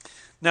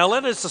Now,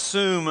 let us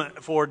assume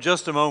for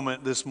just a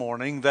moment this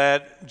morning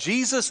that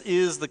Jesus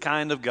is the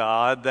kind of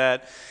God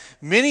that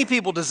many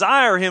people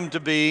desire him to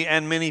be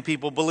and many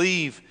people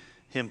believe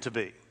him to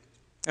be.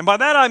 And by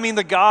that I mean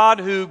the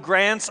God who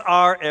grants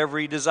our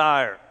every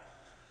desire.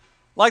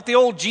 Like the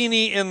old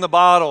genie in the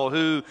bottle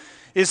who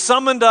is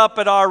summoned up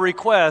at our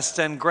request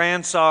and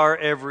grants our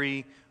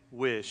every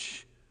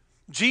wish.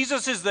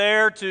 Jesus is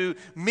there to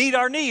meet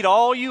our need.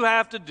 All you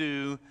have to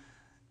do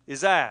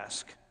is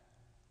ask.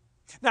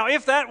 Now,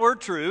 if that were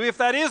true, if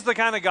that is the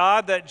kind of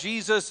God that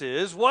Jesus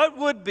is, what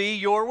would be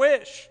your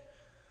wish?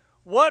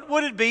 What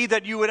would it be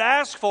that you would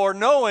ask for,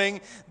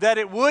 knowing that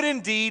it would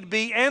indeed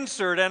be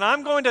answered? And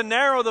I'm going to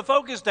narrow the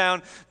focus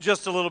down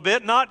just a little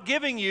bit, not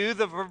giving you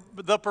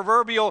the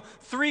proverbial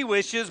 3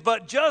 wishes,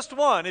 but just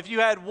one. If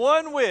you had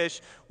one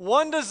wish,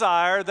 one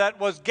desire that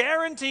was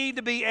guaranteed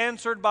to be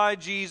answered by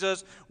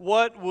Jesus,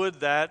 what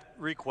would that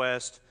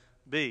request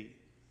be?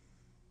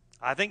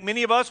 I think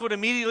many of us would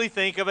immediately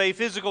think of a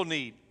physical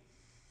need.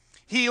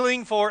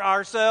 Healing for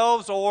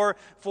ourselves or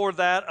for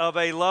that of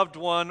a loved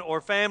one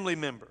or family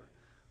member.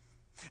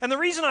 And the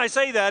reason I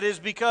say that is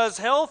because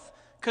health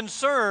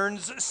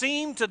concerns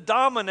seem to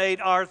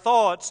dominate our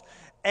thoughts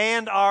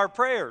and our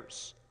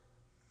prayers.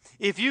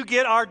 If you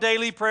get our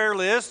daily prayer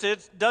list,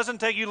 it doesn't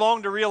take you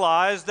long to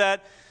realize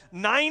that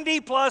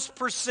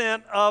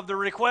 90+% of the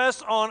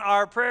requests on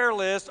our prayer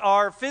list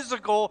are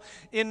physical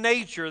in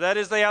nature. That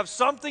is, they have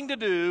something to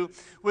do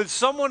with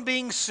someone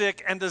being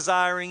sick and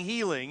desiring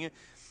healing.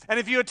 And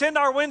if you attend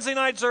our Wednesday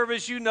night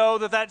service, you know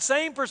that that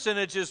same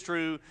percentage is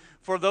true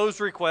for those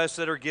requests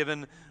that are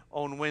given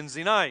on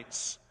Wednesday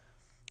nights.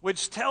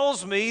 Which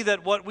tells me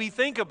that what we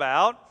think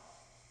about,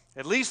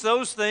 at least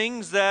those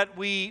things that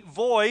we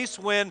voice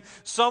when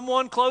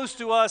someone close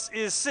to us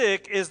is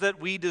sick, is that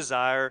we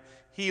desire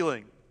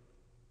healing.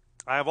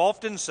 I have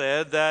often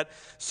said that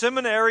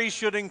seminary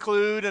should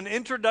include an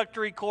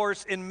introductory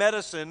course in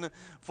medicine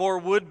for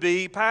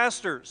would-be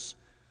pastors.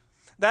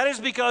 That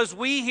is because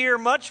we hear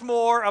much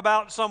more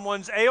about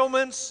someone's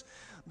ailments,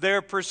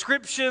 their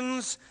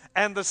prescriptions,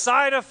 and the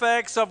side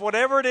effects of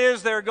whatever it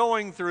is they're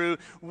going through.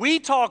 We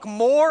talk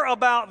more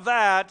about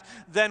that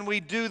than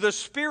we do the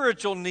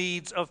spiritual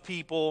needs of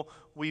people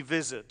we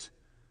visit.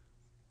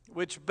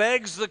 Which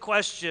begs the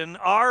question,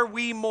 are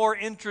we more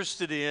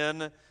interested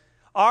in,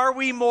 are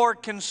we more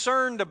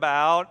concerned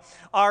about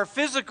our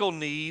physical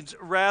needs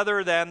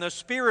rather than the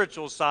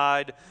spiritual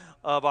side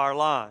of our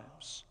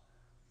lives?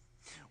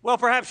 Well,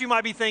 perhaps you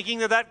might be thinking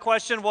that that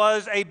question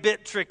was a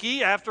bit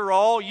tricky. After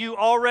all, you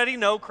already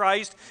know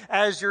Christ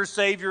as your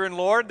Savior and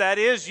Lord. That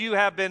is, you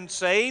have been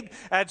saved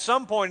at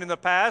some point in the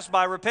past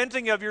by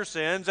repenting of your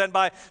sins and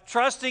by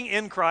trusting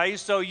in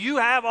Christ. So you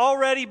have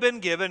already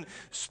been given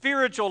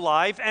spiritual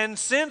life. And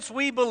since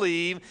we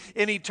believe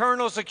in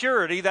eternal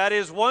security, that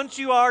is, once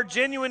you are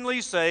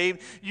genuinely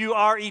saved, you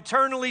are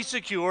eternally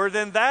secure,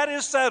 then that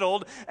is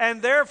settled.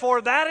 And therefore,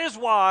 that is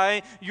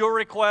why your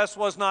request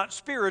was not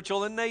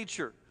spiritual in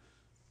nature.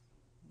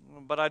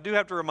 But I do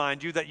have to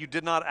remind you that you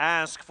did not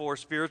ask for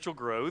spiritual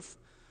growth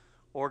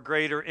or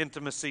greater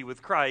intimacy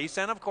with Christ.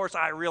 And of course,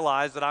 I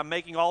realize that I'm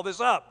making all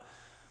this up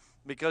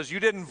because you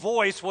didn't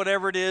voice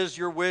whatever it is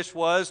your wish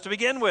was to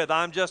begin with.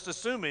 I'm just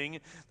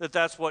assuming that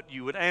that's what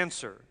you would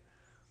answer.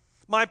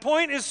 My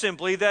point is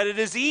simply that it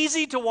is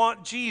easy to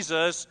want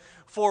Jesus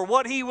for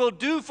what he will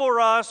do for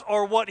us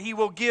or what he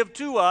will give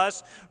to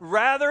us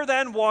rather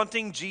than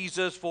wanting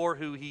Jesus for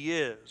who he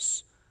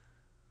is.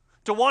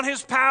 To want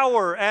his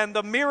power and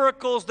the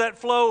miracles that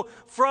flow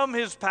from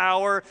his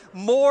power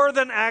more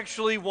than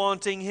actually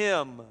wanting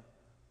him.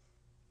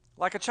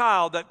 Like a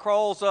child that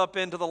crawls up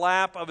into the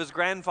lap of his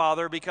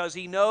grandfather because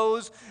he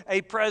knows a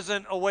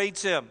present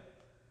awaits him.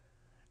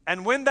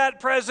 And when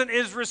that present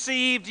is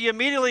received, he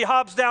immediately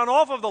hops down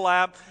off of the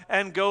lap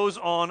and goes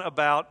on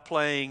about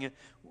playing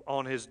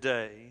on his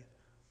day.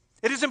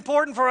 It is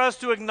important for us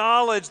to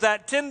acknowledge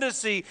that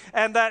tendency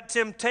and that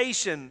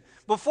temptation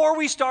before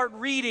we start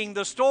reading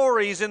the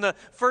stories in the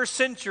first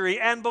century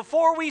and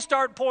before we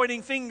start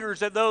pointing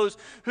fingers at those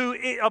who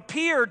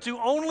appear to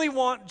only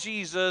want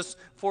Jesus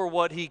for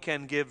what he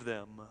can give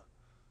them.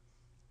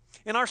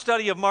 In our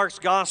study of Mark's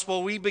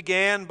gospel, we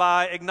began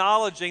by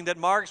acknowledging that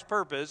Mark's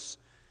purpose,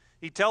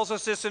 he tells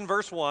us this in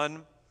verse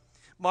 1,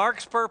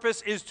 Mark's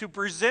purpose is to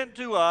present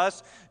to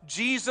us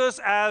Jesus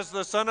as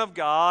the Son of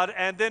God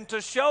and then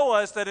to show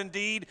us that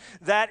indeed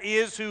that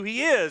is who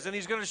he is. And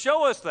he's going to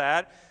show us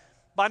that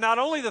by not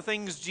only the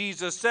things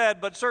Jesus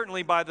said, but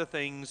certainly by the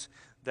things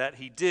that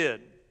he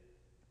did.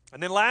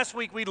 And then last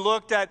week we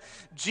looked at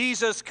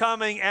Jesus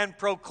coming and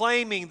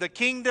proclaiming the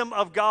kingdom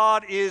of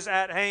God is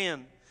at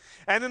hand.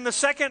 And then the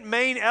second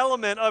main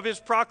element of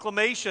his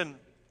proclamation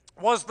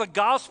was the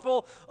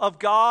gospel of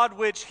God,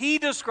 which he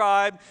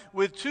described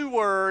with 2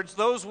 words.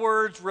 Those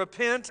words,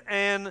 repent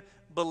and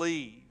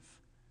believe.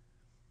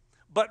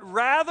 But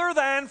rather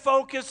than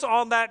focus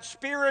on that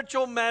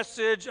spiritual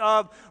message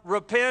of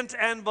repent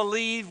and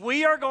believe,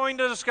 we are going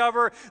to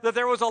discover that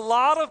there was a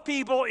lot of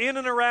people in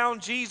and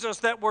around Jesus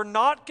that were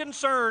not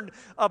concerned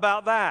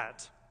about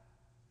that.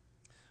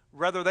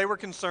 Rather, they were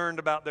concerned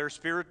about their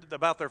spirit,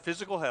 about their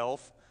physical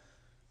health,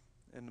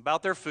 and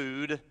about their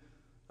food,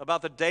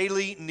 about the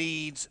daily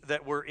needs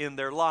that were in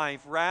their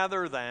life,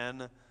 rather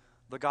than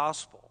the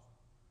gospel.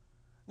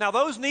 Now,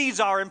 those needs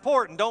are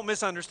important, don't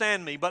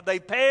misunderstand me, but they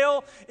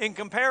pale in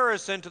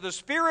comparison to the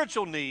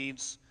spiritual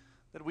needs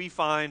that we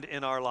find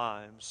in our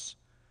lives.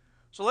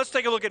 So let's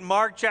take a look at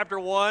Mark chapter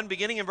 1,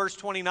 beginning in verse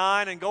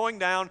 29 and going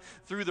down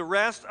through the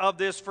rest of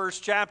this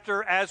first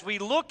chapter as we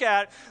look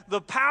at the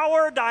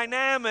power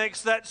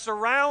dynamics that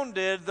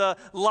surrounded the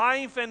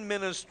life and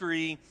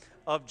ministry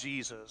of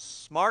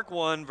Jesus. Mark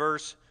 1,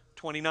 verse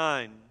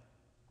 29.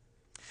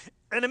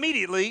 And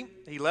immediately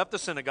he left the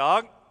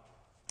synagogue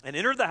and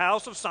entered the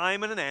house of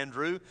Simon and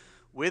Andrew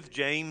with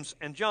James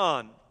and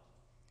John.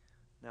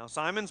 Now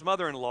Simon's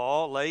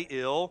mother-in-law lay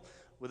ill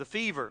with a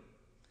fever.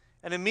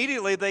 And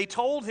immediately they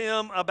told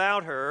him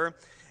about her,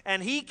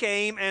 and he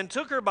came and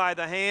took her by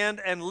the hand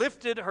and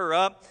lifted her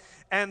up,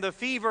 and the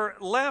fever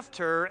left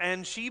her,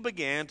 and she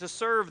began to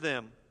serve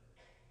them.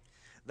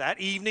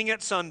 That evening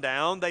at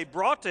sundown they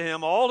brought to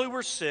him all who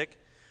were sick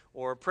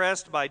or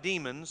oppressed by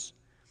demons,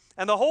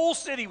 and the whole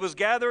city was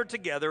gathered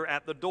together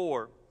at the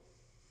door.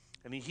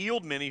 And he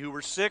healed many who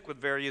were sick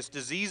with various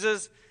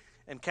diseases,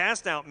 and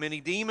cast out many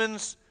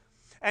demons,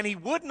 and he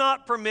would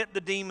not permit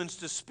the demons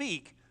to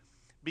speak,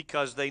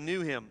 because they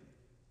knew him.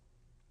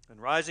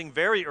 And rising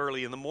very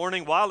early in the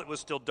morning, while it was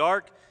still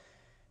dark,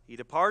 he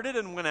departed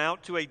and went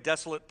out to a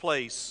desolate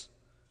place.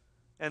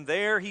 And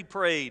there he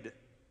prayed.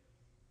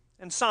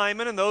 And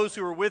Simon and those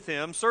who were with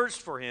him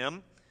searched for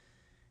him.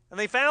 And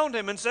they found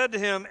him and said to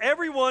him,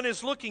 "Everyone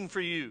is looking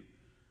for you."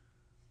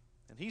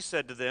 And he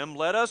said to them,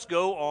 "Let us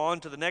go on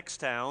to the next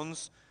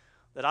towns,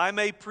 that I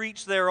may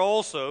preach there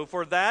also,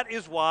 for that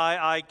is why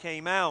I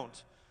came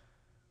out."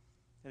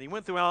 And he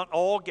went throughout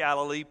all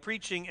Galilee,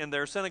 preaching in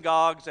their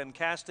synagogues and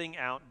casting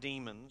out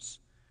demons.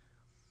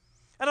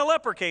 And a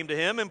leper came to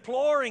him,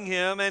 imploring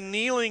him, and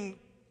kneeling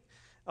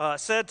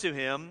said to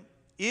him,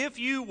 "If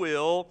you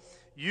will,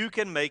 you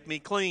can make me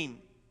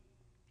clean."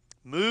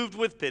 Moved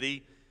with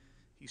pity,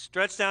 he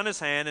stretched down his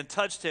hand and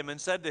touched him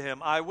and said to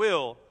him, "I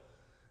will,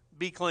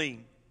 be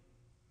clean."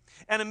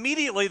 And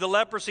immediately the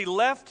leprosy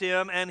left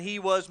him, and he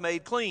was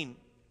made clean.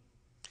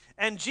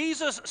 And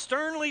Jesus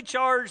sternly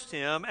charged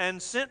him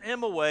and sent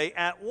him away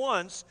at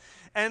once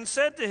and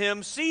said to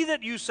him, "See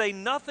that you say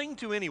nothing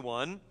to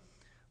anyone,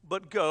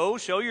 but go,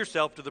 show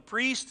yourself to the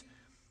priest,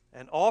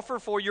 and offer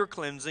for your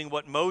cleansing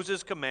what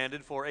Moses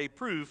commanded for a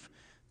proof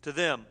to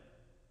them."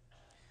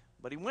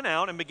 But he went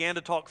out and began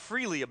to talk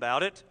freely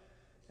about it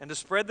and to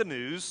spread the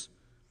news,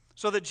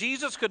 so that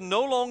Jesus could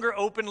no longer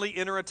openly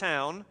enter a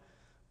town,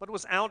 but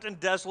was out in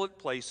desolate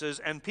places,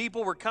 and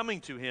people were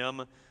coming to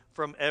him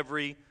from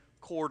every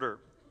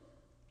quarter.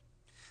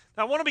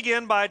 Now, I want to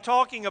begin by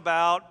talking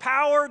about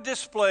power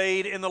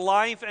displayed in the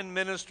life and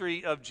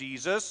ministry of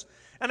Jesus.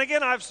 And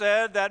again, I've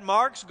said that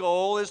Mark's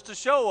goal is to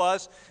show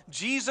us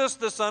Jesus,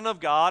 the Son of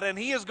God, and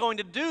he is going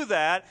to do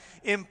that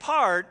in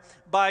part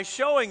by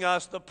showing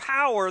us the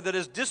power that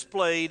is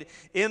displayed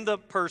in the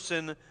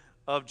person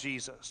of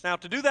Jesus. Now,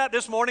 to do that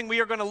this morning, we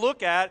are going to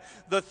look at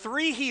the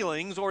three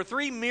healings or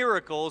three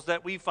miracles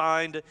that we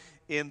find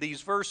in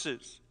these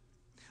verses.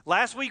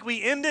 Last week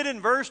we ended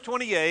in verse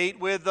 28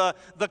 with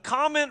the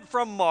comment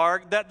from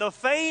Mark that the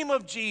fame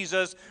of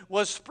Jesus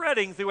was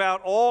spreading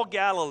throughout all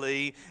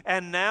Galilee,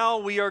 and now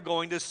we are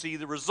going to see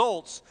the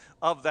results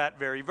of that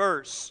very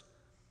verse.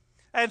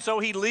 And so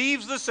he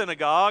leaves the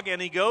synagogue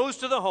and he goes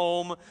to the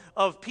home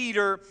of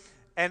Peter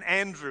and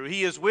Andrew.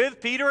 He is with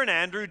Peter and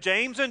Andrew,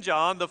 James and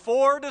John, the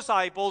four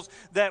disciples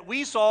that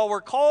we saw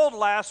were called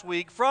last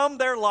week from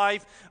their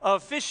life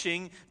of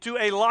fishing to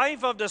a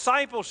life of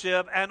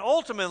discipleship and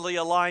ultimately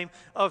a life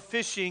of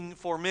fishing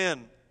for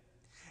men.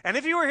 And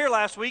if you were here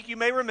last week, you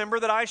may remember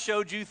that I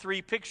showed you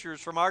three pictures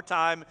from our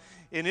time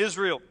in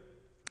Israel.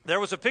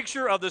 There was a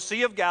picture of the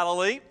Sea of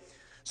Galilee.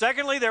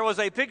 Secondly, there was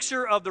a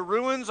picture of the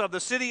ruins of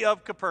the city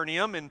of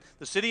Capernaum, and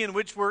the city in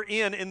which we're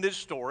in this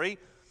story.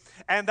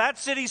 And that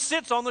city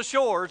sits on the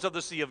shores of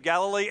the Sea of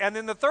Galilee. And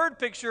then the third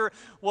picture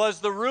was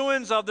the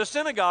ruins of the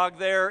synagogue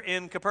there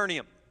in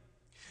Capernaum.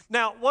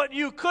 Now, what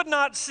you could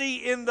not see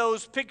in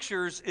those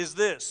pictures is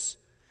this.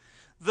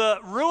 The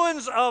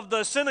ruins of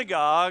the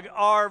synagogue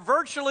are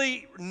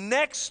virtually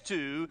next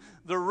to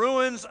the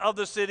ruins of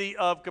the city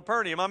of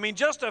Capernaum. I mean,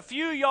 just a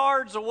few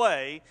yards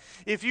away,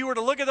 if you were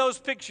to look at those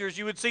pictures,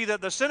 you would see that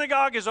the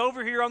synagogue is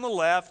over here on the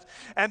left,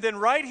 and then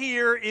right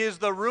here is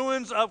the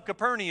ruins of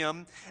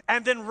Capernaum,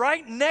 and then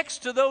right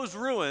next to those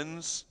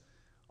ruins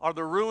are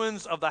the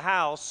ruins of the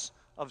house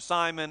of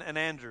Simon and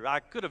Andrew. I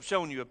could have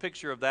shown you a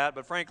picture of that,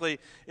 but frankly,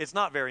 it's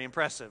not very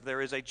impressive.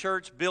 There is a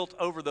church built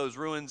over those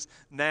ruins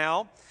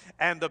now,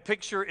 and the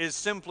picture is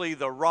simply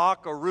the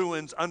rock or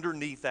ruins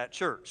underneath that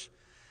church.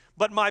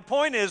 But my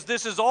point is,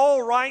 this is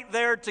all right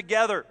there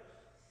together,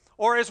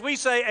 or as we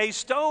say, a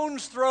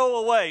stone's throw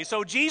away.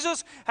 So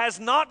Jesus has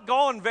not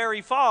gone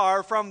very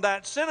far from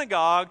that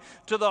synagogue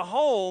to the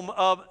home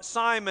of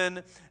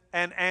Simon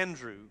and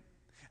Andrew,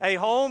 a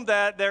home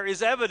that there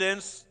is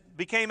evidence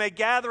became a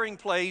gathering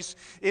place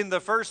in the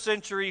first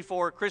century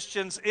for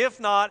Christians, if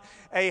not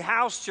a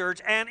house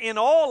church, and in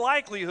all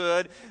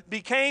likelihood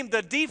became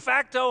the de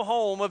facto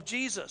home of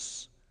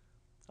Jesus.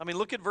 I mean,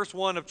 look at verse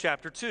 1 of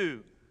chapter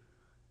 2.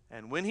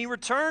 And when he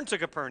returned to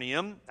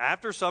Capernaum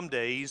after some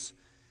days,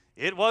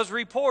 it was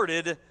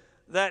reported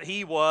that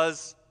he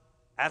was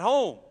at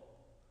home.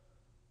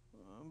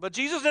 But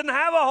Jesus didn't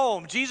have a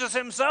home. Jesus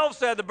himself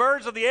said, the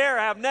birds of the air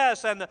have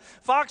nests and the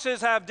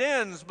foxes have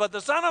dens, but the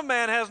Son of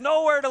Man has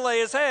nowhere to lay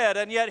his head.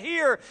 And yet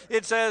here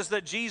it says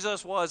that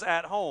Jesus was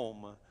at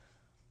home.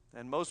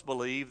 And most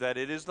believe that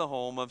it is the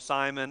home of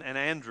Simon and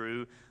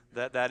Andrew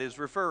that is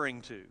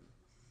referring to.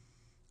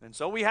 And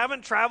so we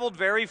haven't traveled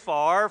very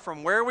far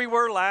from where we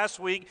were last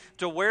week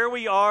to where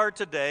we are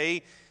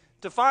today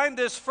to find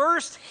this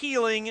first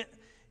healing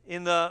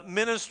in the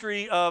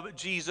ministry of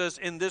Jesus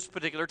in this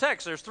particular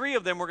text. There's three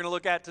of them we're going to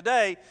look at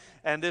today,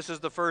 and this is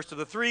the first of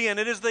the three, and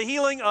it is the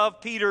healing of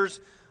Peter's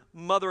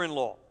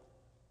mother-in-law.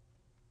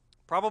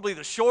 Probably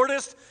the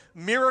shortest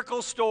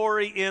miracle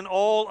story in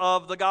all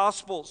of the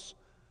Gospels.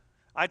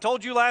 I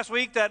told you last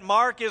week that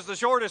Mark is the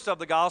shortest of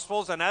the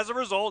Gospels, and as a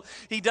result,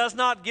 he does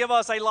not give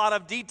us a lot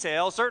of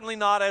detail, certainly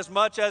not as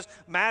much as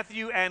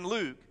Matthew and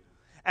Luke.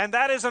 And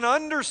that is an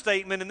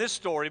understatement in this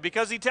story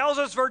because he tells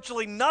us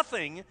virtually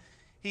nothing.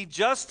 He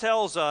just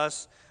tells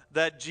us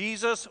that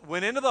Jesus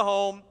went into the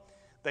home.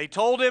 They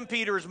told him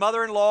Peter's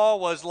mother-in-law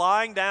was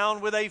lying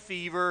down with a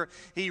fever.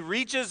 He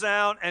reaches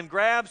out and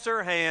grabs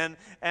her hand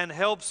and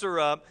helps her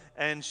up,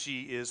 and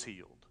she is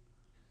healed.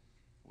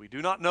 We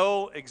do not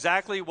know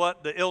exactly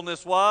what the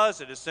illness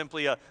was. It is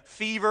simply a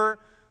fever.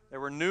 There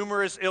were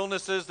numerous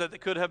illnesses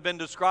that could have been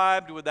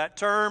described with that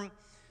term.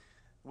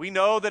 We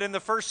know that in the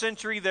first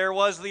century there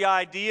was the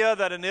idea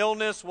that an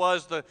illness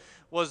was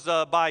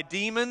by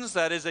demons,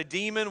 that is, a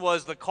demon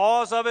was the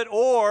cause of it,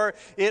 or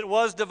it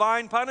was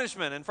divine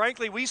punishment. And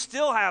frankly, we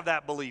still have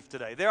that belief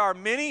today. There are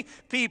many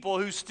people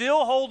who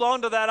still hold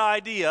on to that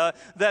idea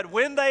that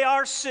when they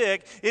are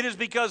sick, it is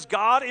because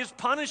God is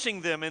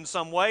punishing them in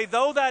some way.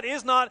 Though that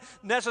is not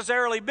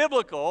necessarily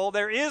biblical,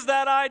 there is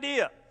that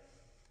idea.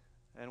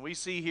 And we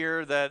see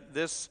here that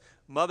this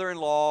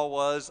mother-in-law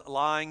was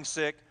lying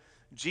sick.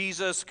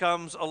 Jesus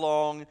comes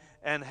along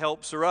and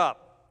helps her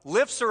up,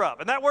 lifts her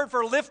up. And that word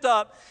for lift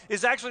up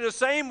is actually the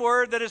same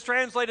word that is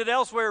translated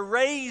elsewhere,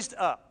 raised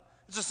up.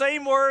 It's the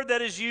same word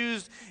that is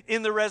used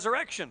in the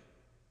resurrection.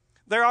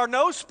 There are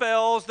no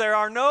spells, there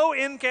are no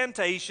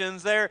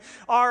incantations, there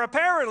are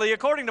apparently,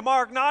 according to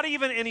Mark, not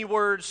even any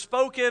words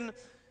spoken,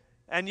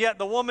 and yet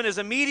the woman is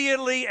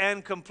immediately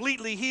and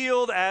completely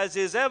healed, as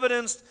is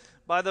evidenced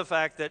by the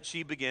fact that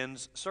she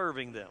begins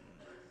serving them.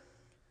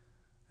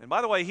 And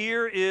by the way,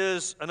 here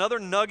is another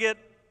nugget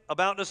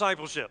about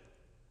discipleship.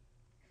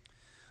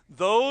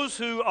 Those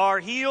who are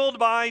healed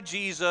by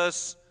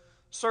Jesus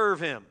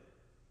serve him.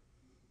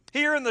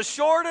 Here in the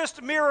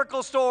shortest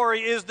miracle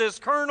story is this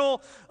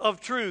kernel of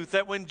truth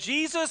that when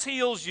Jesus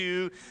heals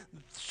you,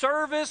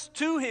 service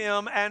to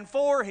him and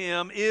for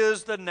him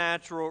is the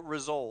natural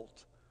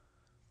result.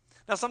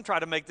 Now, some try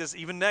to make this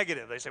even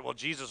negative. They say, well,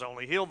 Jesus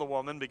only healed the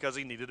woman because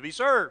he needed to be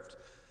served.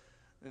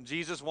 And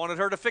Jesus wanted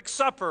her to fix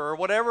supper or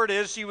whatever it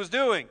is she was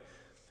doing.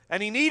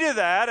 And he needed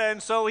that,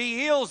 and so he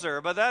heals her.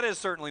 But that is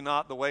certainly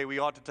not the way we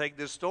ought to take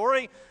this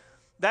story.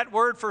 That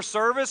word for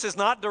service is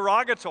not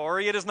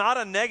derogatory. It is not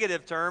a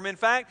negative term. In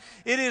fact,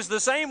 it is the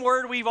same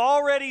word we've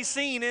already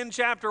seen in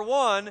chapter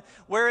 1,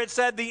 where it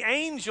said the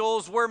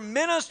angels were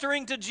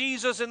ministering to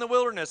Jesus in the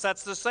wilderness.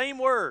 That's the same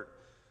word.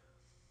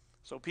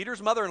 So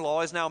Peter's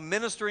mother-in-law is now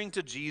ministering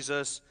to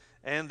Jesus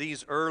and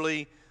these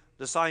early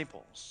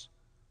disciples.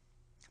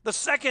 The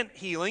second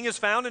healing is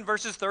found in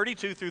verses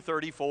 32 through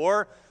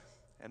 34,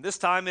 and this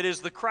time it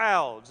is the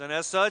crowds, and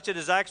as such it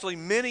is actually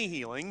many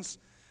healings.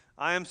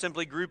 I am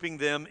simply grouping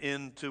them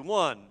into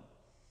one.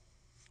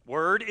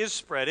 Word is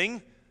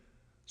spreading,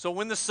 so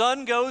when the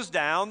sun goes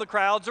down, the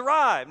crowds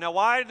arrive. Now,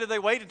 why do they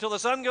wait until the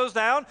sun goes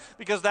down?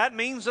 Because that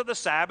means that the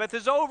Sabbath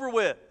is over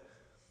with.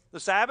 The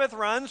Sabbath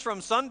runs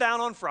from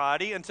sundown on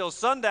Friday until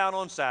sundown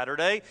on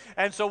Saturday,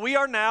 and so we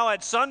are now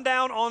at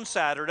sundown on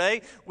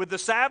Saturday. With the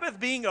Sabbath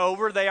being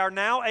over, they are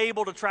now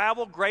able to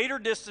travel greater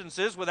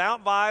distances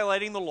without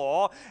violating the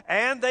law,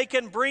 and they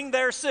can bring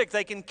their sick.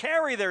 They can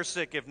carry their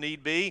sick if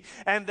need be,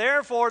 and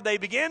therefore they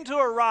begin to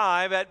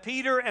arrive at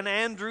Peter and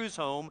Andrew's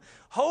home,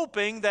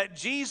 hoping that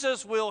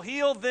Jesus will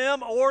heal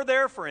them or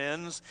their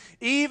friends,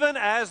 even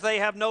as they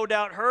have no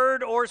doubt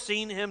heard or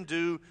seen him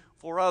do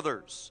for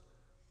others.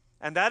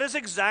 And that is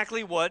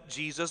exactly what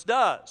Jesus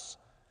does.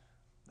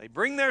 They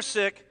bring their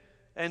sick,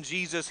 and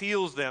Jesus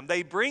heals them.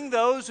 They bring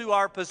those who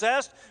are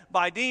possessed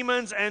by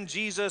demons, and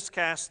Jesus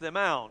casts them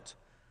out.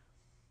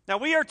 Now,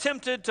 we are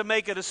tempted to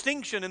make a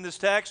distinction in this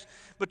text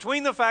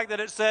between the fact that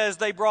it says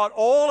they brought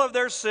all of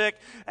their sick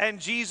and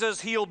Jesus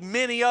healed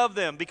many of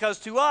them, because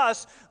to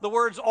us, the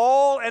words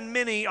all and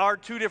many are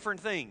two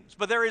different things.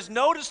 But there is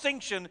no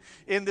distinction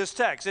in this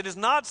text. It is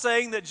not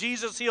saying that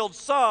Jesus healed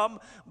some,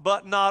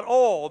 but not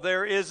all.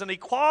 There is an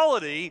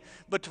equality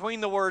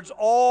between the words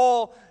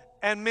all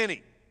and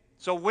many.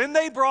 So when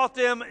they brought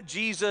them,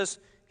 Jesus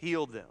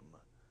healed them.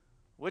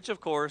 Which,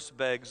 of course,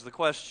 begs the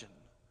question,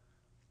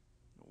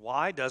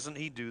 why doesn't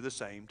he do the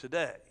same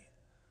today?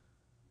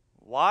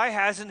 Why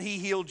hasn't he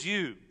healed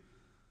you?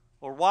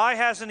 Or why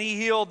hasn't he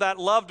healed that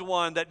loved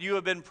one that you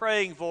have been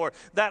praying for?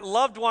 That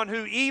loved one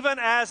who, even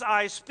as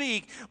I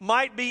speak,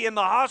 might be in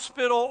the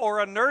hospital or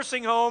a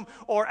nursing home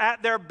or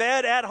at their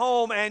bed at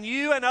home, and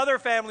you and other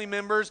family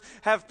members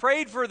have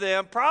prayed for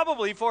them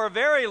probably for a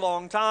very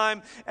long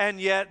time,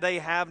 and yet they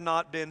have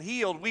not been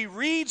healed. We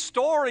read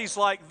stories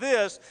like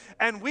this,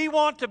 and we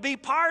want to be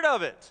part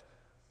of it.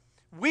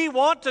 We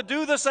want to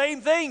do the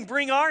same thing,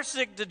 bring our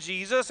sick to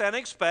Jesus and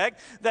expect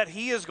that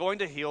he is going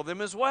to heal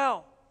them as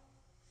well.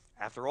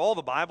 After all,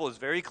 the Bible is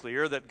very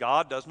clear that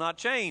God does not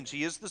change.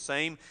 He is the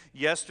same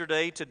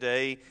yesterday,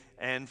 today,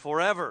 and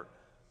forever.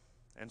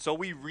 And so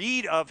we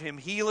read of him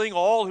healing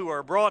all who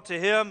are brought to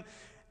him.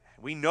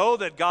 We know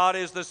that God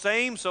is the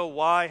same, so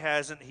why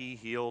hasn't he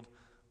healed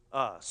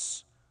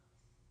us?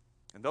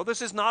 And though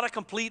this is not a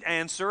complete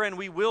answer, and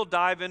we will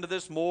dive into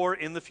this more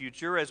in the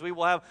future, as we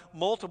will have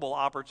multiple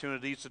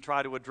opportunities to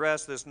try to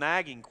address this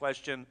nagging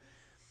question,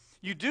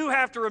 you do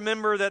have to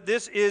remember that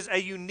this is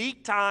a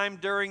unique time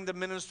during the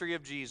ministry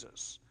of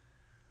Jesus,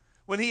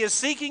 when he is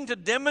seeking to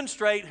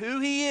demonstrate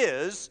who he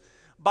is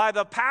by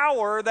the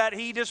power that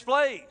he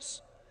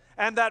displays.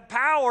 And that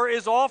power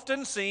is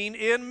often seen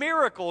in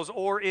miracles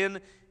or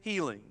in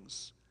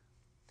healings.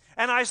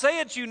 And I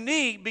say it's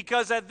unique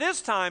because at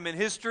this time in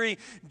history,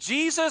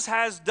 Jesus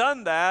has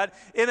done that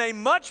in a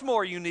much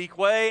more unique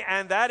way,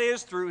 and that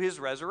is through his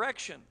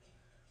resurrection.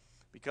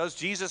 Because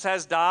Jesus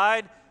has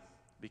died,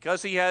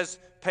 because he has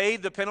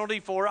paid the penalty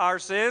for our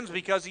sins,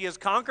 because he has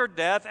conquered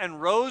death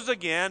and rose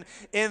again,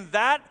 in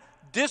that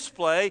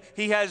display,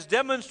 he has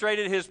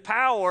demonstrated his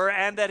power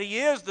and that he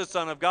is the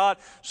Son of God,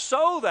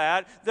 so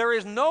that there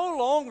is no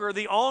longer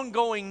the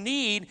ongoing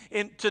need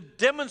to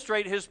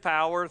demonstrate his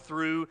power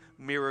through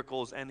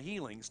miracles and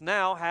healings.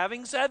 Now,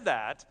 having said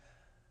that,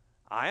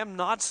 I am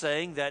not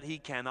saying that he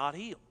cannot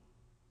heal.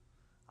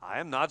 I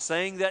am not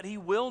saying that he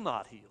will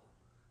not heal.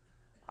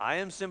 I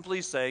am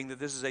simply saying that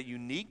this is a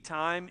unique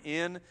time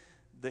in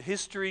the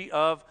history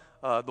of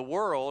the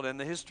world and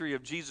the history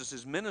of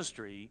Jesus'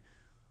 ministry,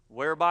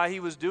 whereby he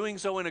was doing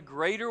so in a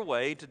greater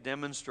way to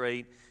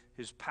demonstrate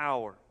his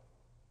power.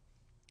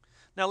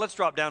 Now let's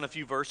drop down a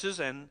few verses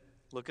and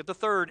look at the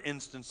third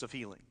instance of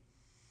healing.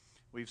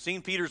 We've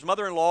seen Peter's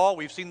mother-in-law.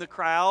 We've seen the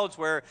crowds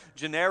where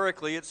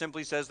generically it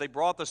simply says they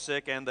brought the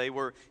sick and they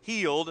were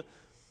healed.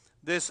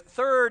 This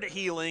third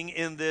healing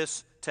in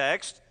this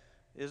text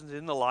is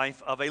in the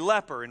life of a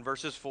leper in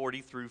verses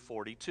 40 through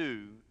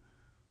 42.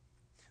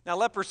 Now,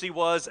 leprosy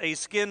was a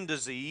skin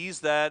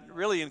disease that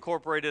really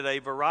incorporated a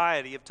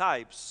variety of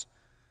types.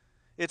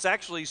 It's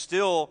actually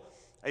still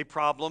a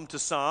problem to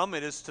some.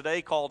 It is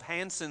today called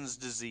Hansen's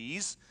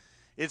disease.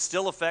 It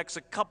still affects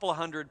a couple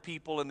hundred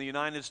people in the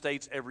United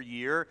States every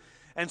year,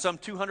 and some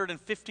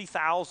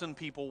 250,000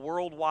 people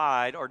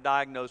worldwide are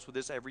diagnosed with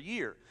this every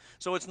year.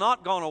 So it's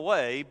not gone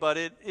away, but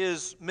it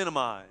is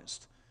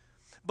minimized.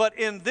 But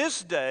in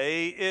this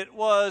day, it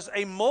was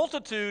a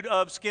multitude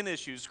of skin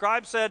issues.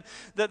 Scribes said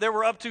that there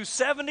were up to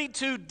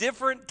 72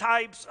 different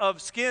types of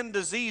skin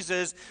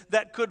diseases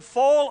that could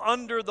fall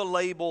under the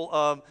label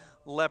of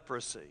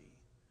leprosy.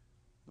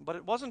 But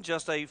it wasn't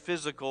just a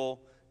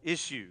physical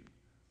issue.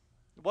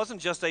 It wasn't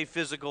just a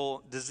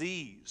physical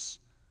disease.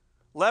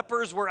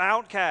 Lepers were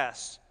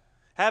outcasts,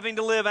 having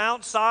to live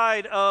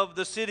outside of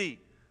the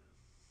city.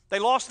 They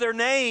lost their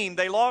name,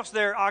 they lost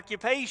their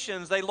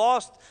occupations, they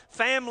lost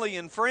family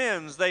and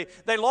friends, they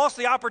lost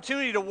the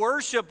opportunity to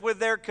worship with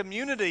their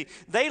community.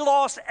 They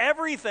lost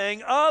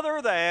everything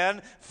other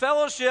than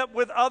fellowship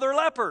with other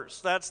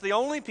lepers. That's the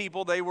only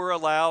people they were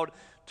allowed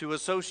to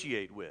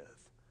associate with.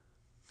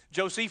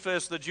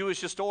 Josephus, the Jewish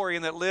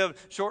historian that lived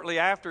shortly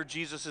after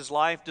Jesus'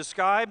 life,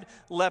 described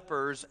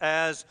lepers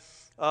as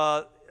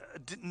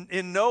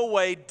in no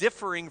way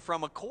differing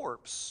from a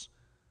corpse.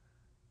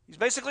 He's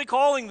basically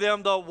calling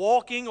them the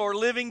walking or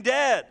living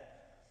dead.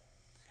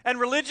 And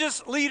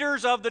religious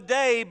leaders of the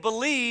day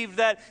believed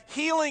that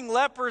healing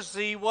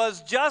leprosy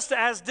was just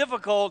as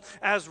difficult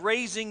as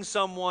raising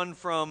someone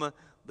from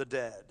the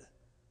dead.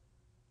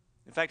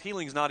 In fact,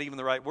 healing is not even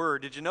the right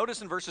word. Did you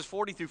notice in verses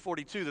 40 through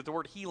 42 that the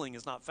word healing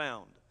is not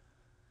found?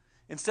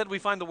 Instead, we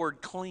find the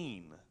word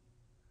clean.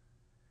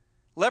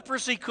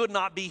 Leprosy could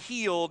not be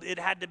healed, it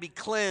had to be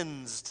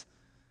cleansed.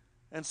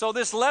 And so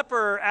this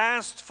leper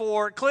asked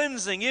for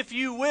cleansing. If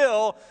you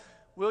will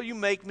you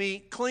make me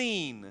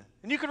clean?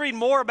 And you can read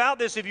more about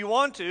this if you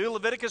want to.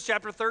 Leviticus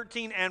chapter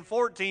 13 and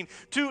 14,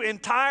 2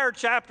 entire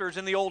chapters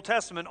in the Old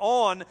Testament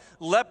on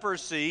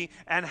leprosy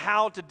and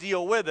how to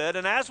deal with it.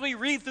 And as we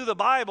read through the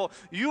Bible,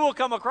 you will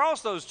come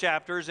across those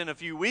chapters in a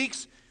few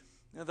weeks,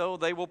 though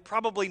they will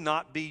probably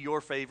not be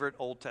your favorite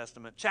Old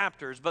Testament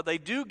chapters. But they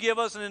do give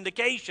us an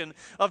indication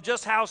of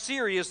just how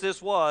serious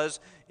this was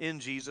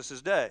in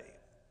Jesus' day.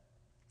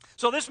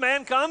 So this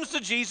man comes to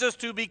Jesus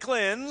to be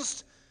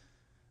cleansed,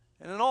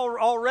 and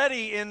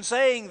already in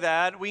saying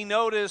that, we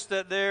notice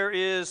that there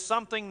is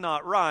something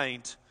not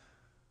right.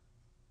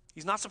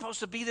 He's not supposed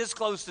to be this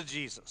close to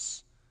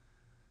Jesus.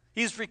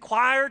 He's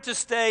required to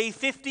stay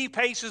 50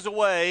 paces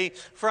away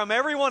from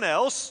everyone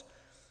else.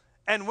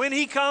 And when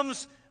he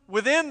comes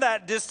within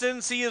that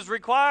distance, he is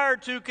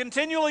required to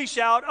continually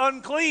shout,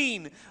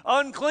 "Unclean,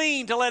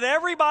 unclean," to let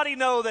everybody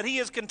know that he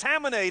is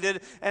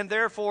contaminated and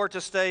therefore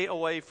to stay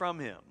away from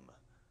him.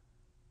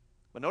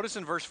 But notice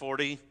in verse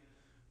 40,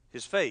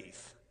 his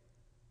faith.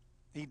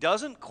 He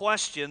doesn't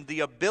question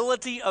the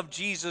ability of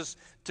Jesus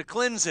to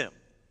cleanse him.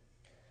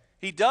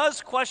 He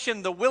does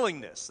question the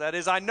willingness. That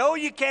is, I know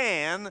you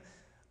can,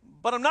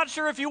 but I'm not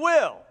sure if you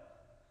will.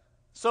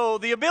 So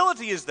the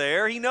ability is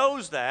there. He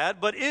knows that.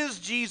 But is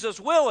Jesus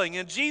willing?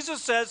 And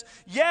Jesus says,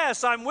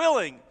 "Yes, I'm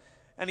willing."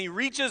 And he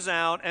reaches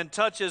out and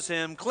touches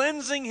him,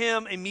 cleansing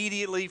him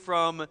immediately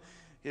from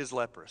his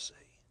leprosy.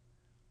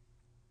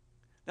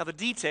 Now, the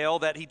detail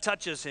that he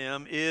touches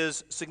him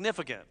is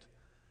significant.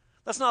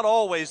 That's not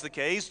always the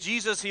case.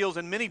 Jesus heals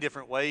in many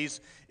different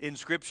ways in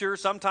Scripture.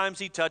 Sometimes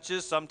he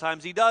touches,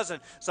 sometimes he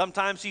doesn't.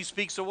 Sometimes he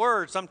speaks a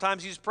word,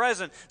 sometimes he's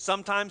present,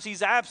 sometimes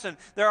he's absent.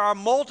 There are a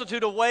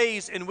multitude of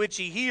ways in which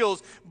he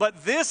heals,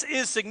 but this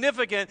is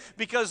significant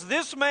because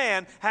this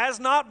man has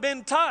not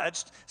been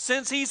touched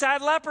since he's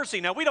had leprosy.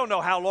 Now, we don't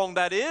know how long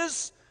that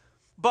is,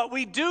 but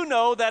we do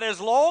know that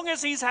as long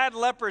as he's had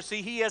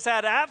leprosy, he has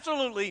had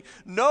absolutely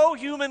no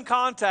human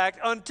contact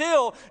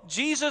until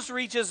Jesus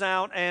reaches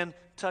out and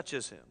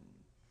touches him,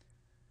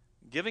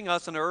 giving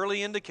us an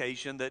early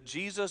indication that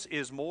Jesus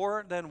is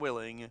more than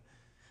willing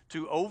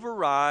to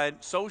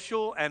override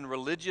social and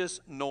religious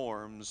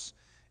norms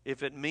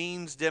if it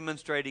means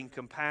demonstrating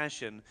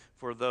compassion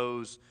for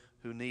those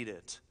who need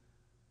it.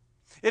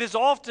 It is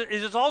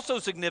also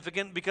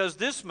significant because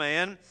this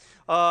man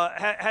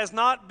has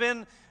not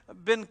been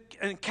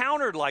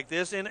encountered like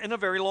this in a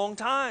very long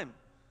time.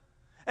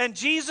 And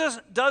Jesus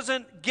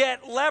doesn't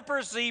get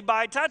leprosy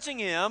by touching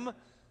him.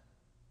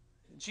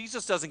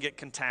 Jesus doesn't get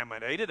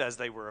contaminated as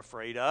they were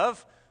afraid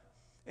of.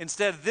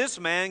 Instead, this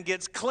man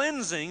gets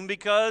cleansing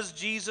because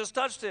Jesus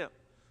touched him.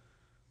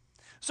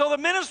 So the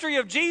ministry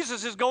of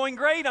Jesus is going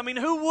great. I mean,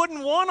 who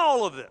wouldn't want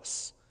all of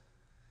this?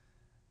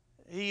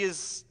 He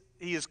is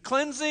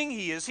cleansing,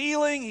 he is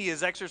healing, he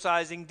is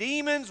exorcising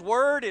demons,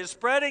 word is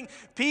spreading,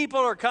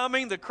 people are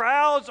coming, the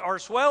crowds are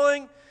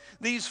swelling.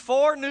 These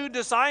 4 new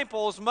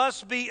disciples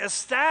must be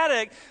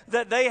ecstatic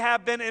that they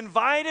have been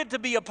invited to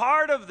be a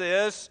part of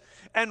this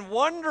and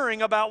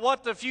wondering about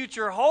what the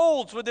future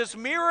holds with this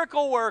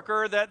miracle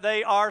worker that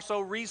they are so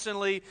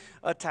recently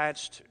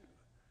attached to.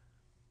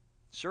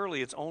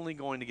 Surely it's only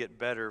going to get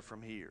better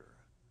from here.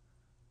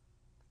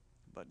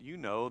 But you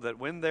know that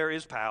when there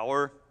is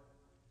power,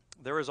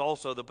 there is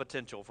also the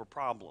potential for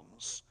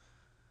problems.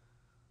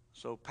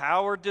 So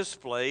power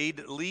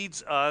displayed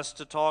leads us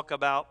to talk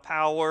about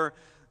power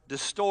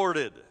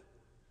distorted.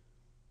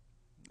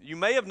 You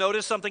may have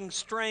noticed something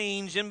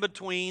strange in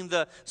between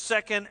the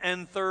second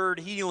and third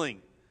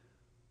healing.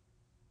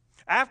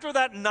 After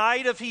that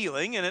night of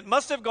healing, and it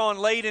must have gone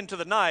late into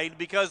the night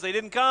because they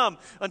didn't come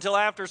until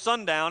after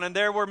sundown, and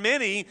there were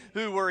many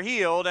who were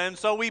healed, and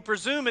so we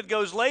presume it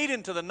goes late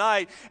into the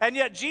night, and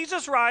yet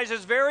Jesus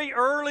rises very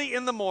early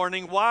in the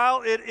morning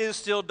while it is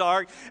still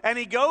dark, and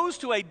he goes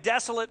to a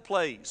desolate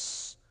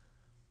place.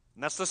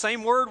 And that's the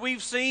same word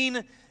we've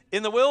seen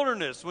in the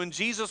wilderness when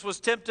Jesus was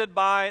tempted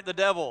by the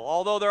devil,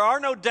 although there are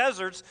no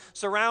deserts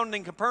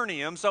surrounding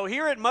Capernaum. So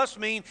here it must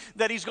mean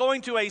that he's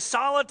going to a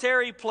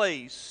solitary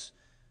place,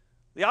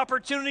 the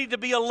opportunity to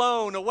be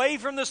alone, away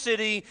from the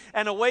city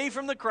and away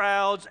from the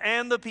crowds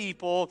and the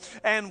people.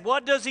 And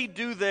what does he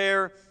do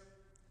there?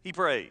 He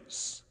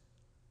prays.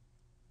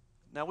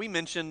 Now, we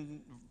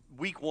mentioned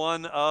week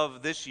 1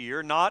 of this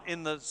year, not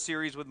in the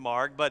series with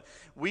Mark, but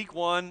week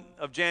 1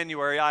 of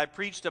January, I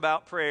preached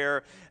about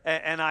prayer,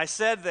 and I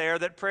said there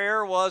that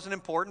prayer was an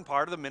important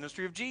part of the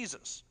ministry of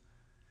Jesus.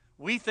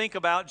 We think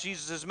about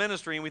Jesus'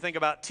 ministry, and we think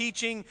about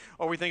teaching,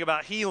 or we think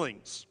about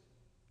healings.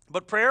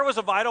 But prayer was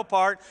a vital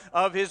part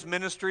of his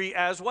ministry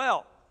as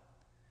well.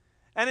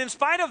 And in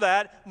spite of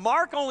that,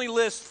 Mark only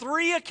lists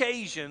 3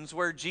 occasions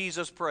where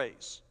Jesus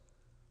prays.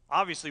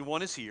 Obviously,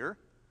 one is here.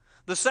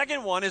 The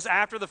second one is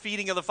after the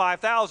feeding of the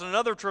 5,000,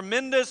 another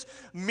tremendous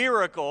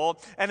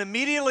miracle. And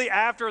immediately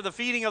after the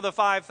feeding of the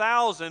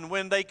 5,000,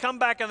 when they come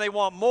back and they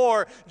want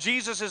more,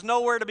 Jesus is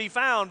nowhere to be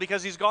found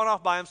because he's gone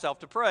off by himself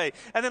to pray.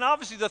 And then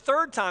obviously the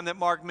third time that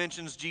Mark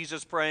mentions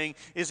Jesus praying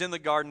is in the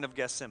Garden of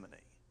Gethsemane.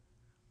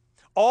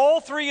 All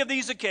 3 of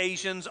these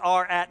occasions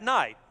are at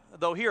night,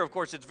 though here, of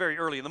course, it's very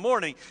early in the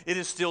morning. It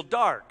is still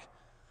dark.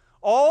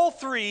 All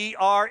 3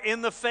 are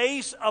in the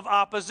face of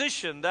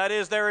opposition. That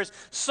is, there is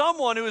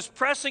someone who is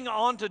pressing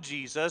on to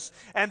Jesus,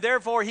 and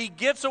therefore he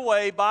gets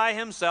away by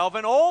himself.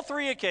 And all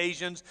 3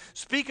 occasions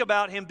speak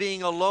about him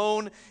being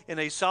alone in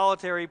a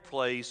solitary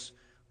place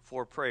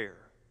for prayer.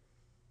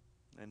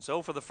 And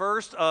so for the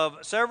first of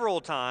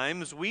several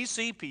times, we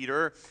see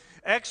Peter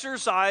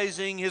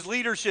exercising his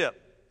leadership.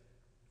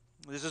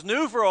 This is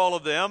new for all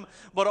of them,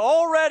 but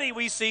already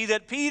we see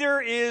that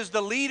Peter is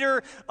the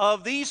leader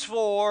of these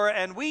four,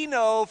 and we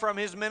know from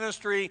his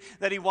ministry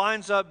that he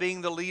winds up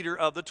being the leader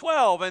of the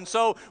 12. And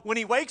so when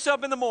he wakes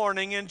up in the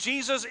morning and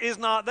Jesus is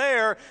not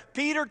there,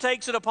 Peter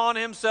takes it upon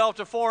himself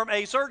to form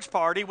a search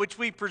party, which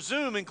we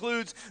presume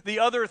includes the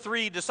other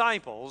 3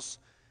 disciples,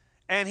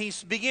 and he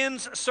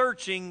begins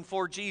searching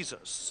for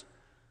Jesus.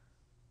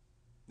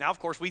 Now, of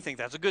course, we think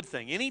that's a good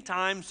thing.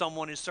 Anytime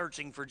someone is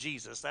searching for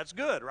Jesus, that's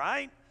good,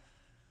 right?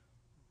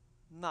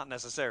 Not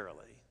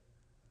necessarily.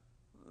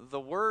 The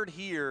word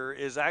here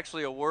is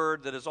actually a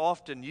word that is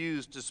often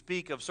used to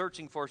speak of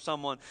searching for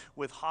someone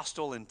with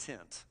hostile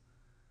intent.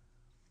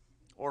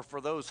 Or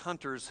for those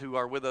hunters who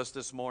are with us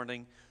this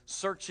morning,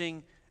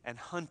 searching and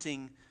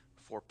hunting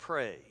for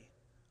prey.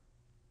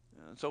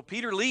 And so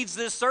Peter leads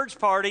this search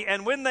party,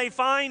 and when they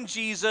find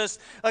Jesus,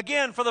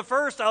 again, for the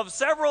first of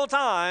several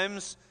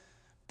times,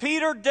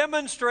 Peter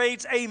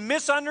demonstrates a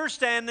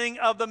misunderstanding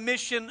of the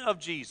mission of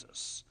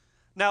Jesus.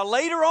 Now,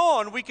 later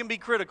on, we can be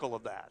critical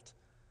of that.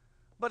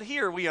 But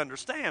here we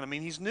understand. I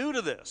mean, he's new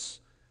to this.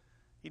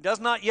 He does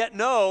not yet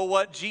know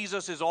what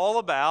Jesus is all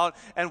about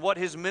and what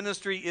his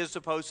ministry is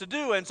supposed to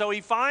do. And so he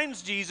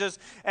finds Jesus,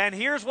 and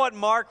here's what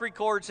Mark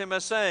records him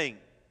as saying.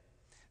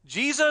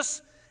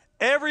 Jesus,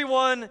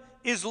 everyone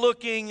is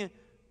looking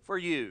for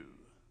you.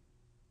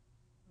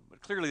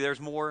 But clearly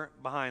there's more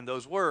behind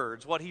those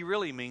words. What he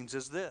really means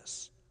is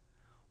this.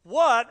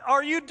 What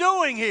are you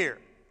doing here?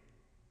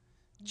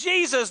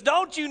 Jesus,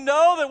 don't you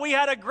know that we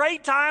had a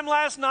great time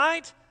last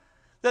night?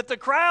 That the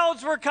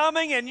crowds were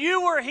coming and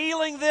you were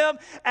healing them,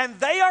 and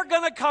they are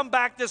going to come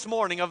back this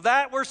morning. Of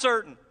that we're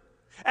certain.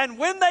 And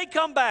when they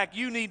come back,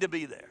 you need to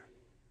be there.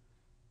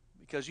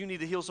 Because you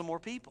need to heal some more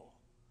people.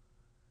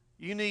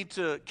 You need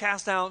to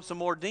cast out some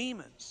more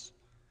demons.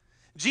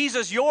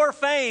 Jesus, your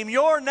fame,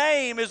 your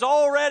name is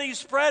already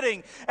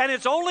spreading, and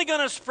it's only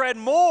going to spread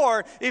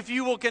more if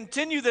you will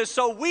continue this.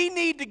 So we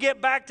need to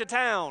get back to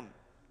town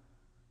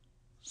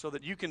so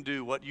that you can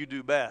do what you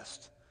do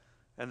best,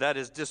 and that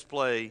is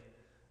display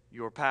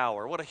your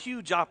power. What a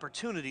huge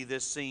opportunity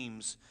this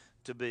seems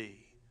to be.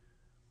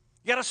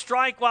 You got to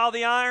strike while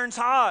the iron's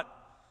hot.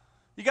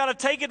 You got to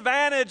take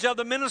advantage of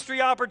the ministry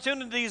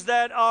opportunities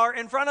that are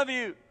in front of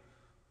you.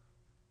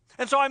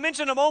 And so I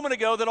mentioned a moment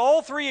ago that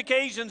all 3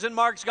 occasions in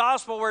Mark's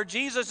gospel where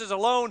Jesus is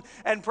alone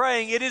and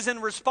praying, it is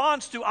in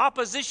response to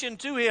opposition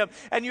to him.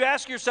 And you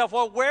ask yourself,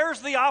 well,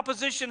 where's the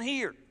opposition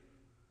here?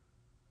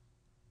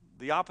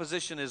 The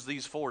opposition is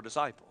these 4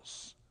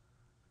 disciples.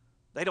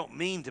 They don't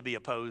mean to be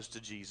opposed to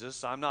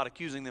Jesus. I'm not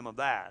accusing them of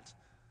that.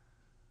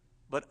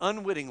 But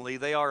unwittingly,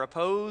 they are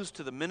opposed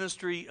to the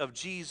ministry of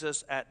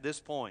Jesus at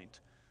this point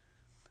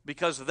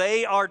because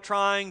they are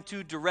trying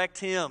to direct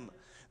him.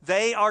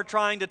 They are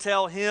trying to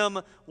tell him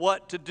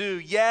what to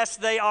do. Yes,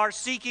 they are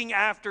seeking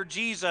after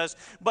Jesus,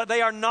 but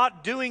they are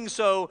not doing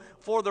so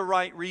for the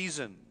right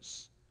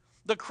reasons.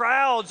 The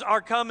crowds are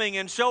coming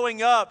and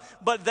showing up,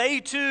 but they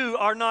too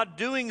are not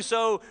doing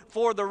so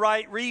for the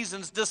right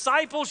reasons.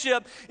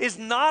 Discipleship is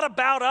not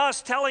about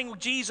us telling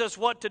Jesus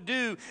what to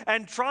do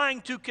and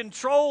trying to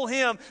control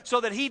him so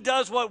that he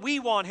does what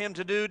we want him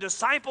to do.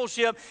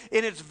 Discipleship,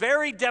 in its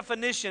very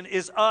definition,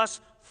 is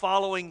us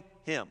following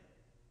him.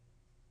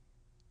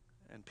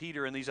 And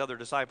Peter and these other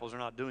disciples are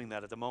not doing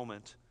that at the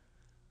moment.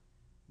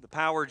 The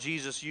power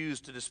Jesus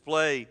used to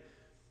display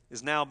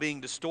is now being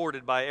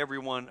distorted by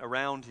everyone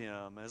around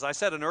him. As I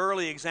said, an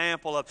early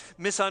example of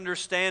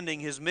misunderstanding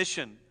his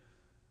mission,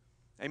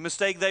 a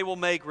mistake they will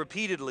make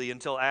repeatedly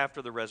until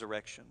after the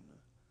resurrection.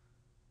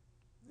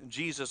 And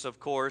Jesus, of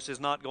course,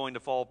 is not going to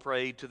fall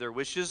prey to their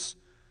wishes.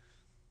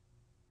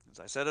 As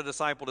I said, a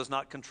disciple does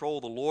not control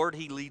the Lord.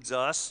 He leads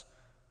us.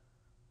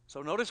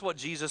 So notice what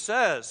Jesus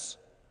says.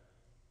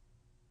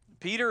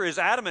 Peter is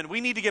adamant,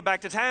 we need to get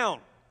back to town.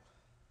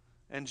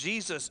 And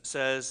Jesus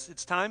says,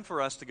 it's time for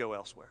us to go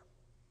elsewhere.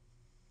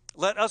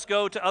 Let us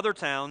go to other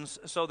towns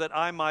so that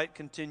I might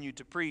continue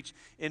to preach.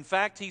 In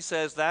fact, he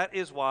says, that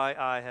is why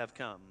I have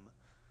come.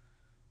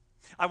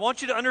 I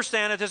want you to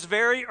understand at this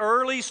very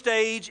early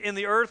stage in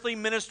the earthly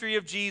ministry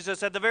of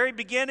Jesus, at the very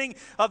beginning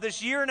of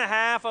this 1.5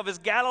 years of his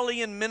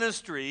Galilean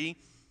ministry,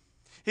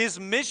 his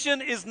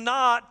mission is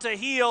not to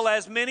heal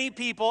as many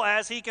people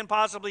as he can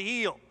possibly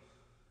heal.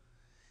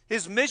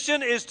 His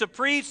mission is to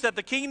preach that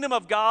the kingdom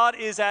of God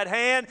is at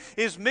hand.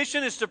 His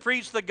mission is to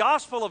preach the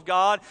gospel of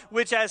God,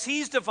 which as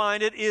he's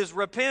defined it is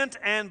repent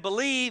and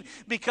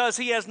believe, because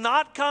he has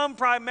not come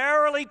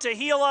primarily to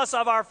heal us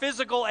of our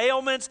physical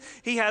ailments.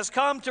 He has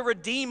come to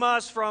redeem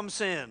us from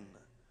sin.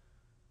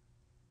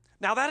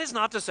 Now that is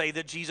not to say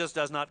that Jesus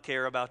does not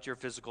care about your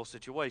physical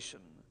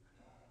situation.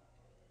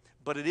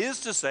 But it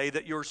is to say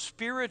that your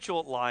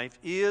spiritual life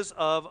is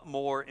of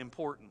more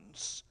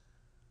importance.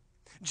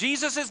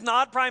 Jesus is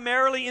not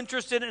primarily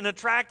interested in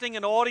attracting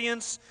an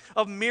audience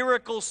of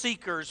miracle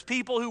seekers,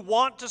 people who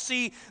want to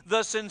see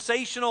the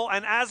sensational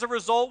and as a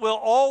result will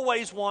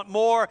always want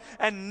more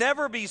and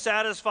never be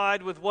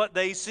satisfied with what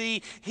they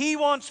see. He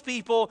wants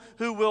people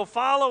who will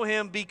follow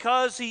him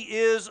because he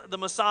is the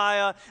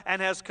Messiah and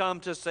has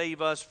come to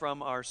save us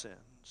from our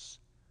sins.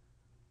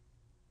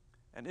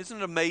 And isn't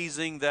it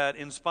amazing that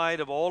in spite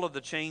of all of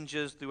the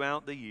changes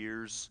throughout the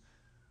years,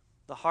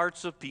 the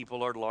hearts of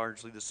people are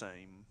largely the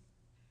same?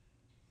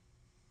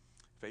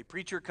 If a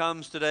preacher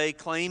comes today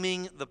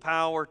claiming the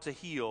power to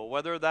heal,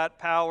 whether that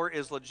power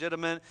is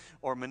legitimate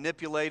or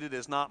manipulated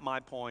is not my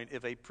point.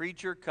 If a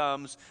preacher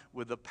comes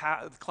with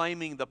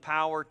claiming the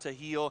power to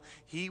heal,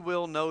 he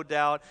will no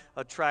doubt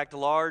attract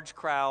large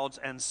crowds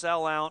and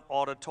sell out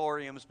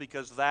auditoriums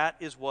because that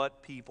is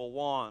what people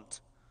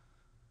want.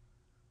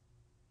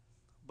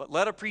 But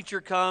let a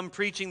preacher come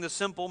preaching the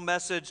simple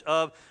message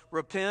of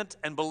repent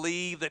and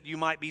believe that you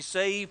might be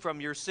saved from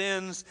your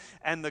sins,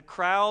 and the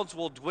crowds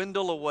will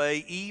dwindle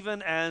away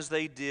even as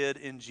they did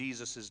in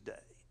Jesus' day.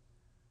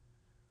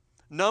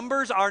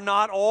 Numbers are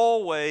not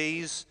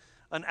always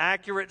an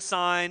accurate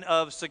sign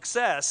of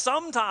success.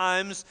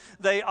 Sometimes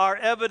they are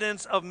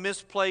evidence of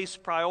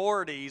misplaced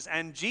priorities,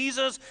 and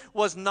Jesus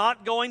was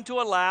not going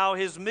to allow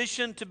his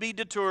mission to be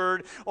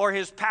deterred or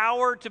his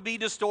power to be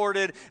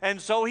distorted, and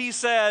so he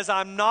says,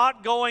 I'm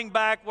not going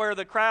back where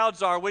the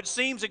crowds are, which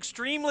seems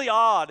extremely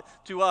odd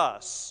to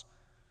us.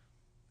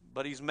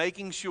 But he's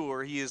making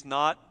sure he is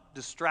not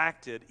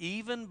distracted,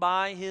 even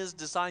by his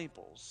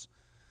disciples,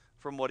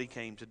 from what he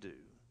came to do.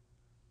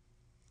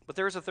 But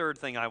there's a third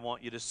thing I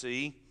want you to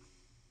see.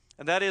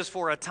 And that is,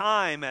 for a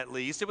time at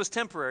least, it was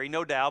temporary,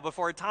 no doubt, but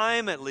for a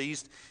time at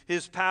least,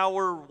 his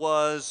power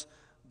was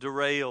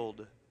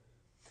derailed.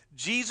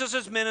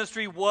 Jesus'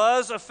 ministry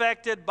was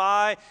affected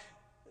by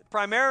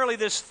primarily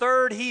this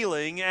third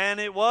healing, and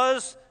it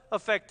was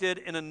affected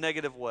in a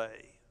negative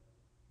way.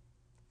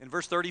 In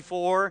verse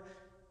 34,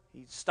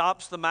 he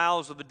stops the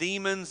mouths of the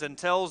demons and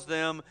tells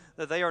them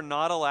that they are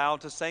not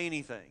allowed to say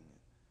anything.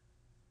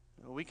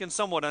 We can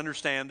somewhat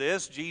understand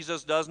this.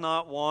 Jesus does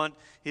not want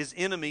his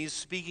enemies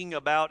speaking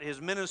about his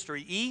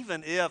ministry,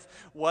 even if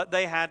what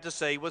they had to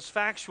say was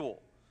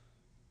factual.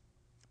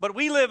 But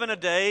we live in a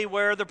day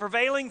where the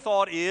prevailing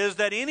thought is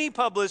that any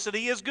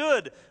publicity is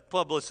good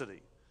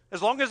publicity.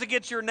 As long as it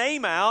gets your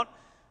name out,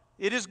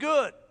 it is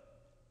good.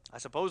 I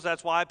suppose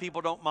that's why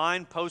people don't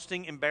mind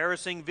posting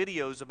embarrassing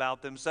videos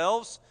about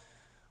themselves,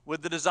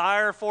 with the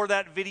desire for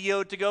that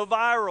video to go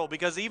viral,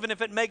 because even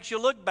if it makes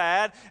you look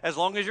bad, as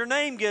long as your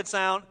name gets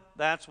out,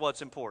 that's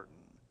what's important.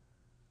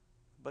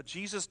 But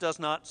Jesus does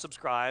not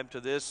subscribe to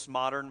this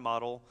modern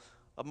model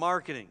of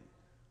marketing.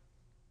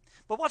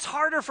 But what's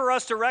harder for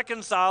us to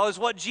reconcile is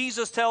what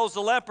Jesus tells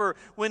the leper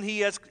when he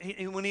has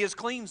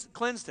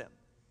cleansed him.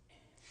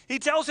 He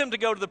tells him to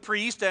go to the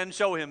priest and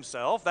show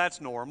himself.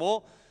 That's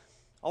normal.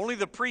 Only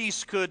the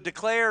priest could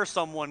declare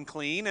someone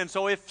clean, and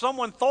so if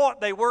someone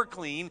thought they were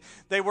clean,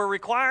 they were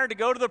required to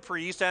go to the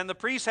priest, and the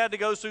priest had to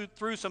go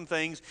through some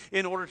things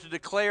in order to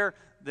declare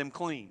them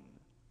clean.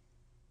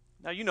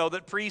 Now, you know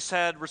that priests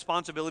had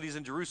responsibilities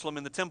in Jerusalem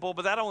in the temple,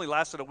 but that only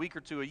lasted a week or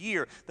two a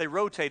year. They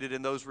rotated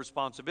in those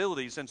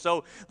responsibilities. And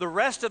so the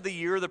rest of the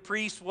year, the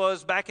priest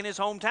was back in his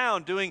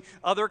hometown doing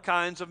other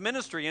kinds of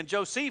ministry. And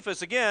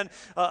Josephus, again,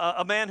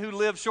 a man who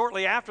lived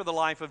shortly after the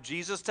life of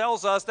Jesus,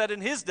 tells us that in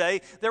his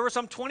day, there were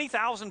some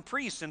 20,000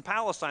 priests in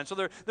Palestine. So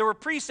there were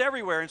priests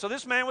everywhere. And so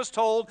this man was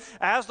told,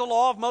 as the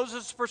law of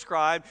Moses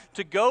prescribed,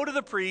 to go to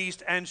the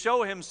priest and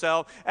show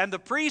himself. And the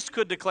priest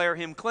could declare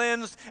him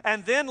cleansed.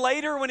 And then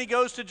later, when he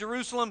goes to Jerusalem,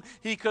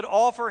 he could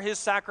offer his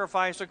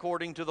sacrifice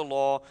according to the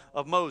law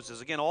of Moses.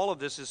 Again, all of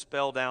this is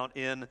spelled out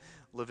in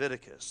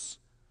Leviticus.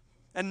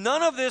 And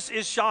none of this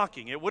is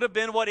shocking. It would have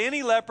been what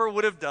any leper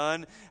would have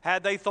done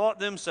had they thought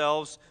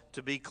themselves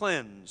to be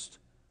cleansed.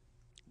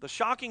 The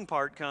shocking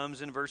part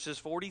comes in verses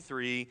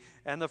 43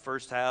 and the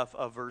first half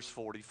of verse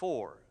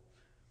 44.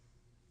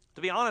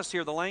 To be honest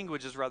here, the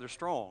language is rather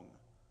strong.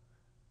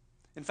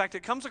 In fact,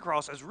 it comes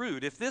across as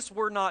rude. If this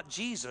were not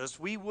Jesus,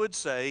 we would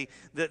say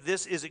that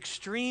this is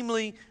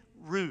extremely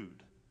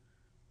rude.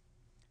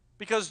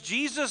 Because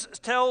Jesus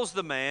tells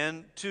the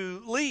man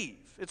to leave.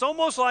 It's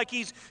almost like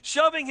he's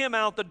shoving him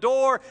out the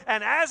door,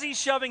 and as he's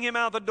shoving him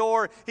out the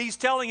door, he's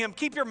telling him,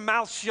 keep your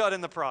mouth shut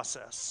in the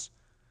process.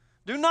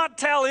 Do not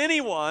tell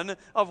anyone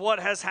of what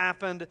has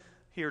happened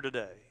here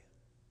today.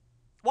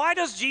 Why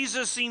does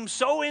Jesus seem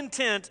so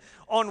intent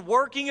on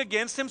working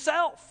against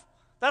himself?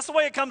 That's the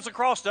way it comes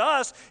across to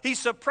us. He's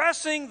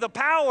suppressing the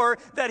power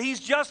that he's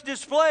just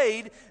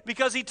displayed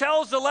because he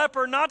tells the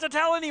leper not to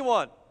tell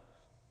anyone.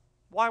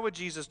 Why would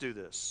Jesus do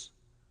this?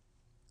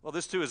 Well,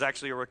 this too is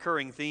actually a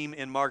recurring theme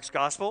in Mark's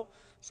gospel,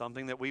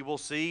 something that we will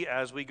see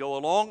as we go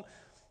along,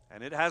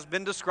 and it has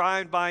been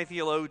described by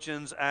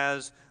theologians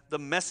as the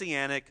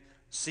messianic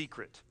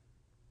secret.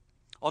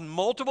 On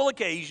multiple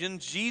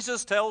occasions,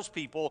 Jesus tells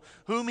people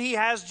whom he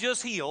has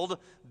just healed,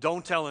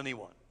 don't tell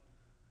anyone.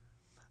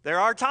 There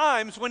are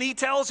times when he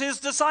tells his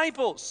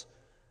disciples,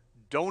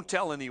 don't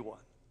tell anyone.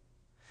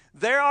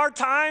 There are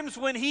times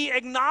when he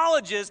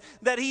acknowledges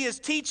that he is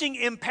teaching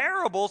in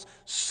parables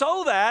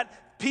so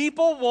that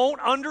people won't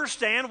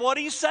understand what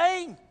he's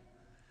saying,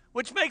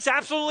 which makes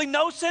absolutely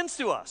no sense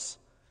to us.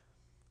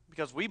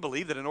 Because we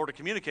believe that in order to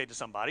communicate to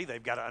somebody,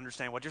 they've got to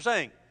understand what you're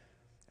saying.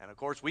 And of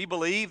course, we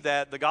believe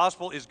that the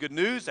gospel is good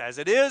news as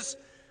it is,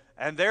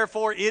 and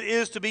therefore it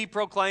is to be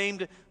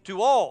proclaimed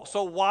to all.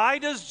 So why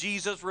does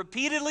Jesus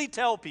repeatedly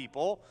tell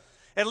people,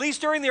 at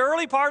least during the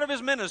early part of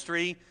his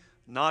ministry,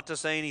 not to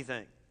say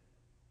anything?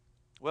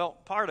 Well,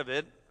 part of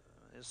it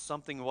is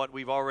something what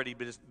we've already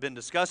been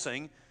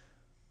discussing,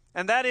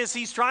 and that is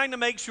he's trying to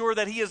make sure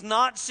that he is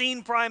not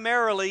seen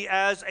primarily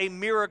as a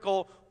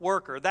miracle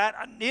worker. That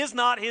is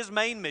not his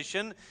main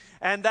mission,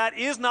 and that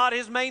is not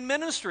his main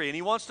ministry, and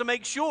he wants to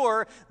make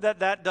sure that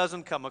that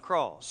doesn't come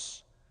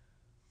across.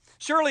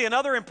 Surely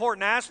another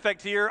important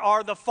aspect here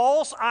are the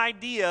false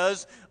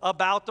ideas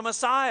about the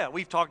Messiah.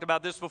 We've talked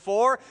about this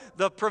before.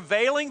 The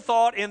prevailing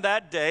thought in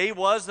that day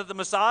was that the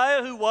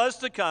Messiah who was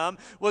to come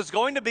was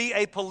going to be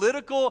a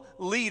political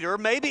leader,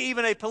 maybe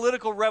even a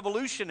political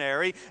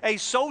revolutionary, a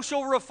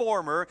social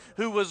reformer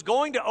who was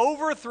going to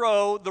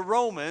overthrow the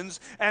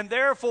Romans and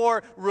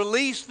therefore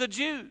release the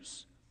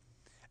Jews.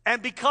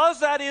 And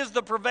because that is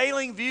the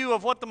prevailing view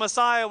of what the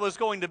Messiah was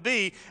going to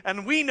be,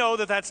 and we know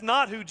that that's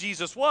not who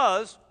Jesus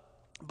was,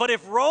 but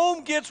if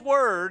Rome gets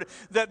word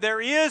that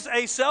there is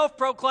a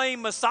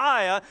self-proclaimed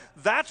Messiah,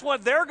 that's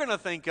what they're going to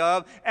think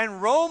of,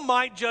 and Rome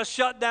might just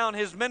shut down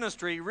his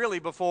ministry really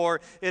before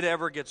it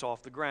ever gets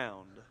off the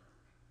ground.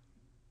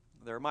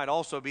 There might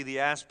also be the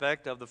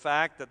aspect of the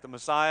fact that the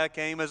Messiah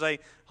came as a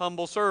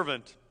humble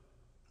servant,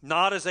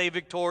 not as a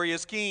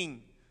victorious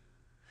king.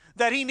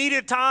 That he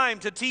needed time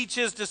to teach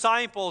his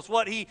disciples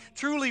what he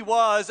truly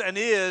was and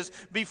is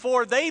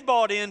before they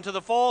bought into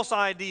the false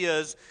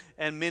ideas,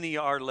 and many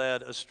are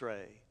led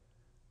astray.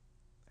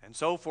 And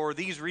so for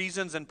these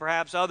reasons and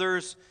perhaps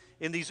others,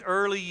 in these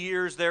early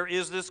years there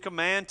is this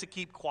command to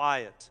keep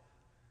quiet.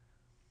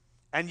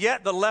 And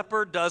yet the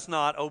leper does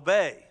not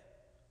obey.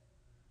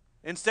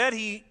 Instead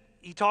he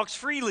talks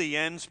freely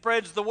and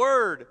spreads the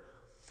word.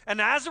 And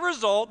as a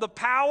result, the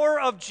power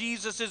of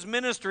Jesus'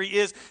 ministry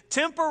is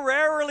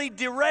temporarily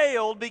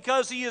derailed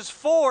because he is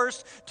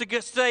forced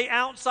to stay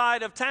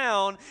outside of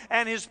town,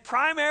 and his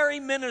primary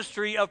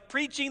ministry of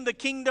preaching the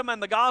kingdom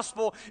and the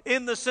gospel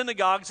in the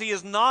synagogues he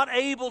is not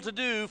able to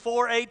do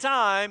for a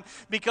time,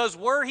 because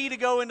were he to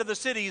go into the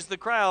cities, the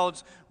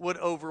crowds would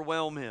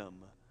overwhelm him.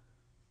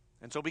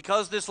 And so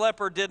because this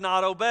leper did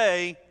not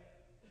obey,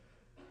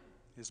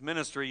 his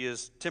ministry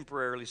is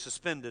temporarily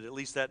suspended, at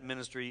least that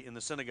ministry in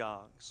the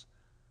synagogues.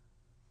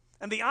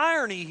 And the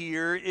irony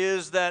here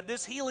is that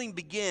this healing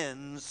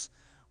begins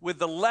with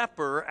the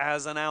leper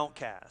as an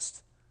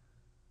outcast.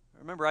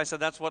 Remember, I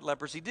said that's what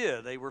leprosy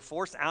did. They were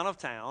forced out of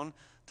town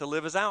to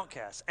live as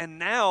outcasts. And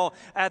now,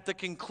 at the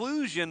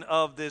conclusion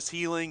of this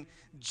healing,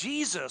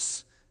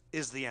 Jesus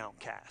is the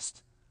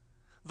outcast.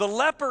 The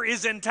leper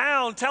is in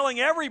town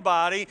telling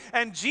everybody,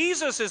 and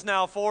Jesus is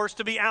now forced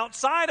to be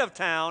outside of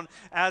town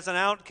as an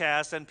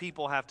outcast, and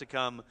people have to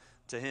come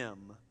to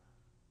him.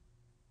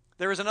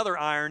 There is another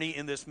irony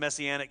in this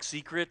messianic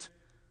secret,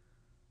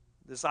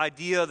 this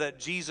idea that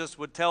Jesus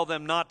would tell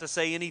them not to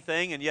say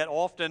anything, and yet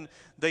often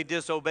they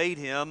disobeyed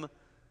him.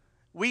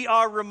 We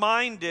are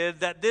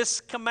reminded that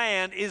this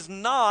command is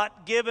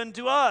not given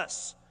to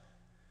us.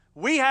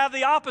 We have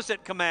the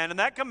opposite command, and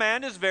that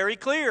command is very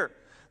clear,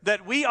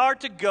 that we are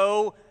to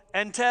go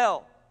and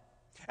tell.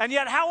 And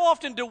yet how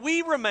often do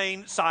we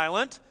remain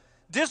silent,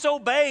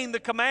 disobeying the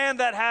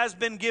command that has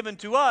been given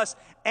to us,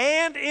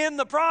 and in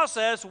the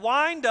process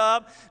wind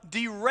up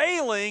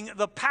derailing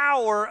the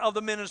power of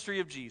the ministry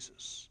of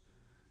Jesus,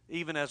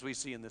 even as we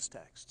see in this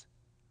text?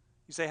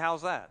 You say,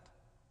 how's that?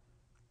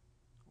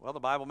 Well, the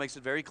Bible makes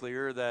it very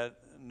clear that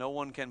no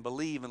one can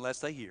believe unless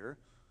they hear,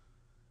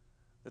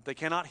 that they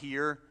cannot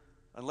hear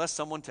unless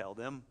someone tell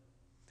them,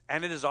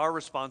 and it is our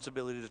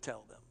responsibility to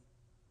tell them.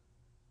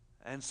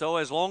 And so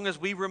as long as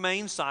we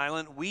remain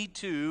silent, we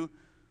too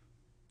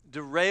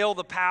derail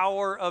the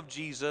power of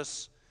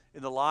Jesus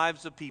in the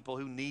lives of people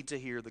who need to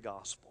hear the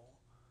gospel.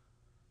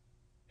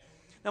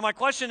 Now my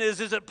question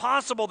is it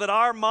possible that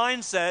our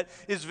mindset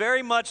is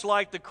very much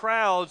like the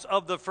crowds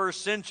of the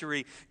first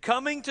century,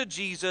 coming to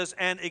Jesus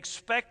and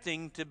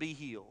expecting to be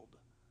healed?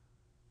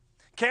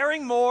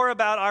 Caring more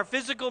about our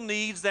physical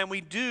needs than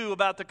we do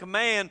about the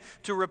command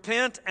to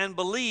repent and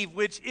believe,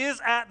 which is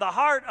at the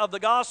heart of the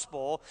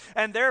gospel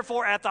and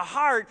therefore at the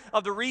heart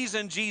of the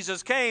reason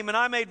Jesus came. And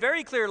I made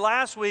very clear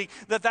last week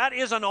that that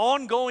is an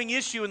ongoing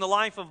issue in the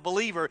life of a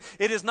believer.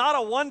 It is not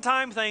a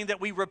one-time thing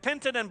that we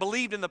repented and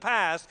believed in the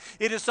past.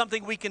 It is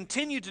something we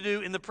continue to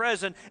do in the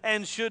present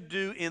and should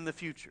do in the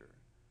future.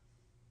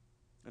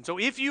 And so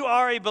if you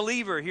are a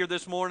believer here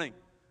this morning,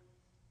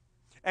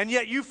 and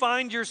yet you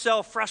find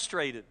yourself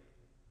frustrated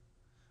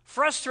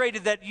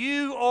that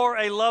you or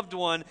a loved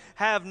one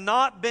have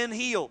not been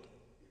healed,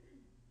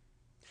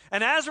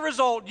 and as a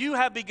result you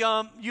have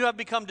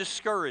become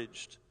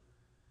discouraged,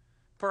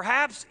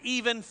 perhaps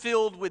even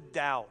filled with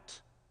doubt.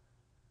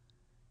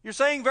 You're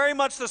saying very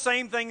much the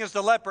same thing as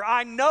the leper.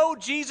 I know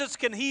Jesus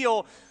can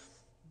heal,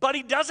 but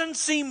he doesn't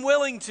seem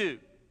willing to,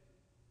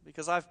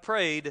 because I've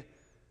prayed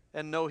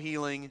and no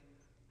healing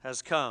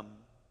has come.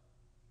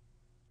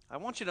 I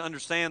want you to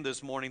understand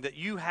this morning that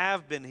you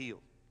have been healed.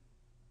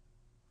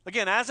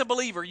 Again, as a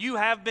believer, you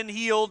have been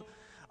healed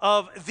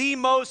of the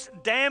most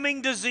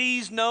damning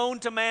disease known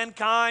to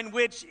mankind,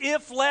 which,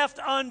 if left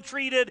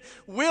untreated,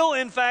 will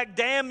in fact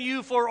damn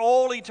you for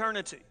all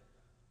eternity.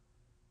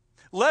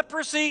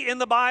 Leprosy in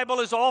the Bible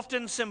is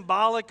often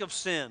symbolic of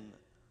sin.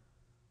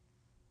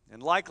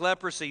 And like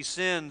leprosy,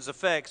 sin's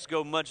effects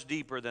go much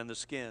deeper than the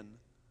skin.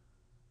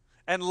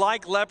 And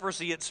like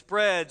leprosy, it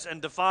spreads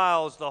and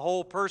defiles the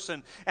whole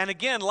person. And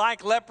again,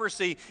 like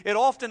leprosy, it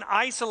often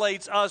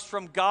isolates us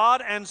from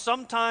God and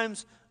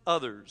sometimes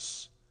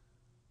others.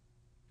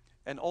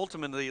 And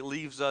ultimately, it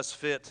leaves us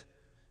fit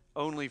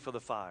only for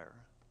the fire.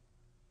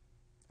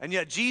 And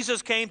yet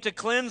Jesus came to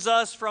cleanse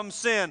us from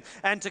sin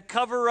and to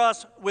cover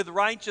us with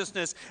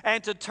righteousness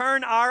and to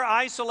turn our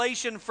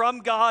isolation from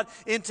God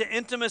into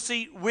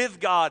intimacy with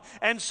God.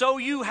 And so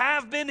you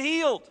have been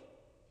healed.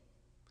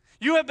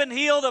 You have been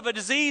healed of a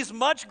disease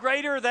much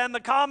greater than the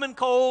common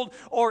cold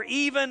or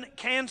even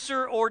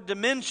cancer or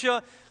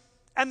dementia.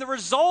 And the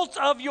results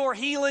of your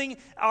healing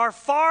are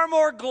far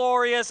more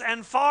glorious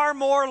and far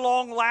more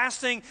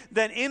long-lasting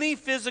than any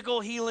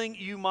physical healing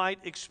you might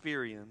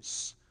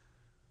experience.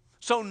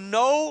 So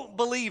no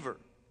believer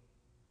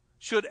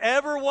should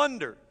ever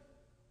wonder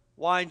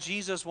why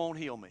Jesus won't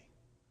heal me.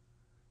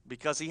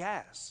 Because He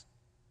has.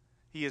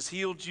 He has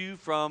healed you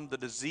from the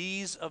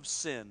disease of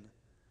sin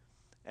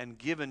and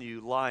given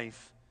you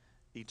life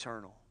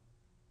eternal.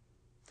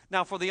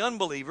 Now, for the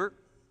unbeliever,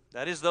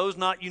 that is those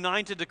not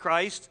united to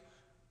Christ,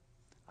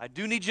 I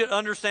do need you to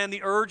understand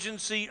the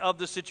urgency of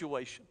the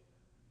situation.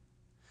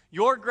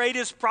 Your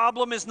greatest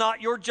problem is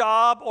not your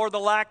job or the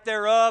lack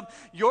thereof.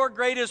 Your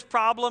greatest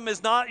problem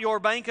is not your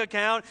bank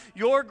account.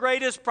 Your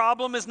greatest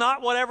problem is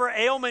not whatever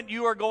ailment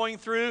you are going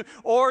through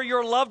or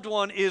your loved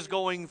one is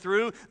going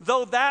through,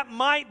 though that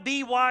might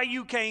be why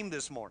you came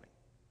this morning.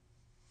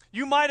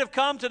 You might have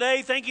come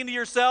today thinking to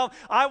yourself,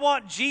 I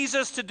want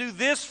Jesus to do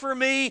this for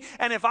me,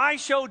 and if I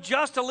show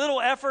just a little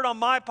effort on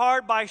my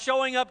part by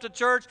showing up to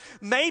church,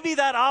 maybe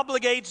that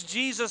obligates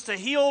Jesus to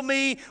heal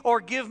me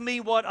or give me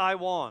what I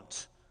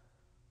want.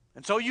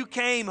 And so you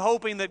came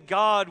hoping that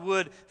God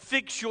would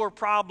fix your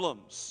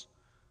problems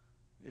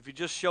if you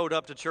just showed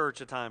up to church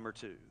a time or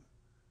two.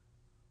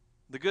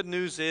 The good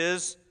news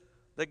is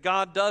that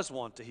God does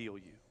want to heal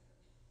you.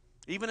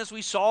 Even as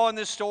we saw in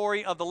this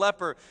story of the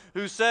leper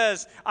who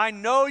says, I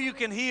know you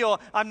can heal,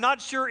 I'm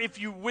not sure if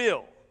you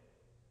will.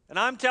 And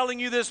I'm telling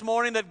you this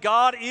morning that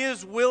God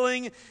is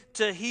willing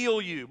to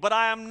heal you. But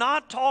I am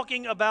not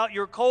talking about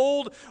your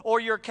cold or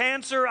your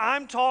cancer.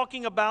 I'm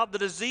talking about the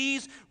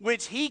disease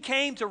which He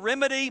came to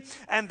remedy,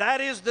 and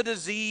that is the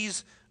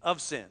disease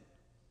of sin.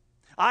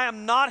 I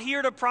am not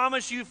here to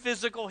promise you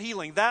physical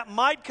healing. That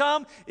might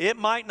come, it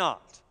might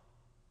not.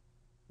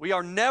 We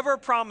are never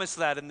promised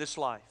that in this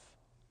life.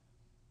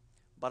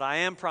 But I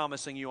am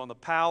promising you on the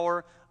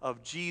power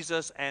of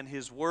Jesus and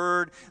His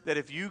Word that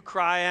if you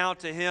cry out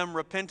to Him,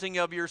 repenting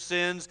of your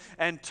sins,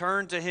 and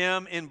turn to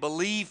Him in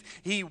belief,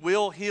 He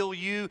will heal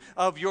you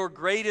of your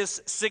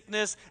greatest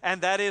sickness,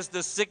 and that is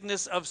the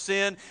sickness of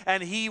sin.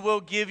 And He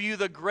will give you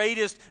the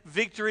greatest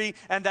victory,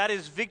 and that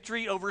is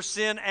victory over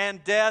sin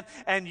and death.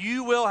 And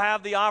you will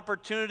have the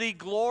opportunity,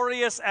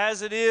 glorious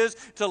as it is,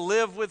 to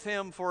live with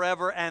Him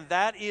forever. And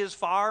that is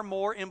far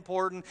more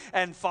important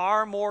and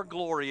far more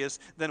glorious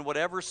than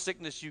whatever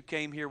sickness you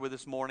came here with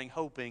this morning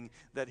hoping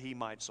that He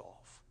might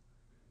solve.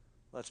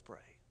 Let's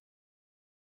pray.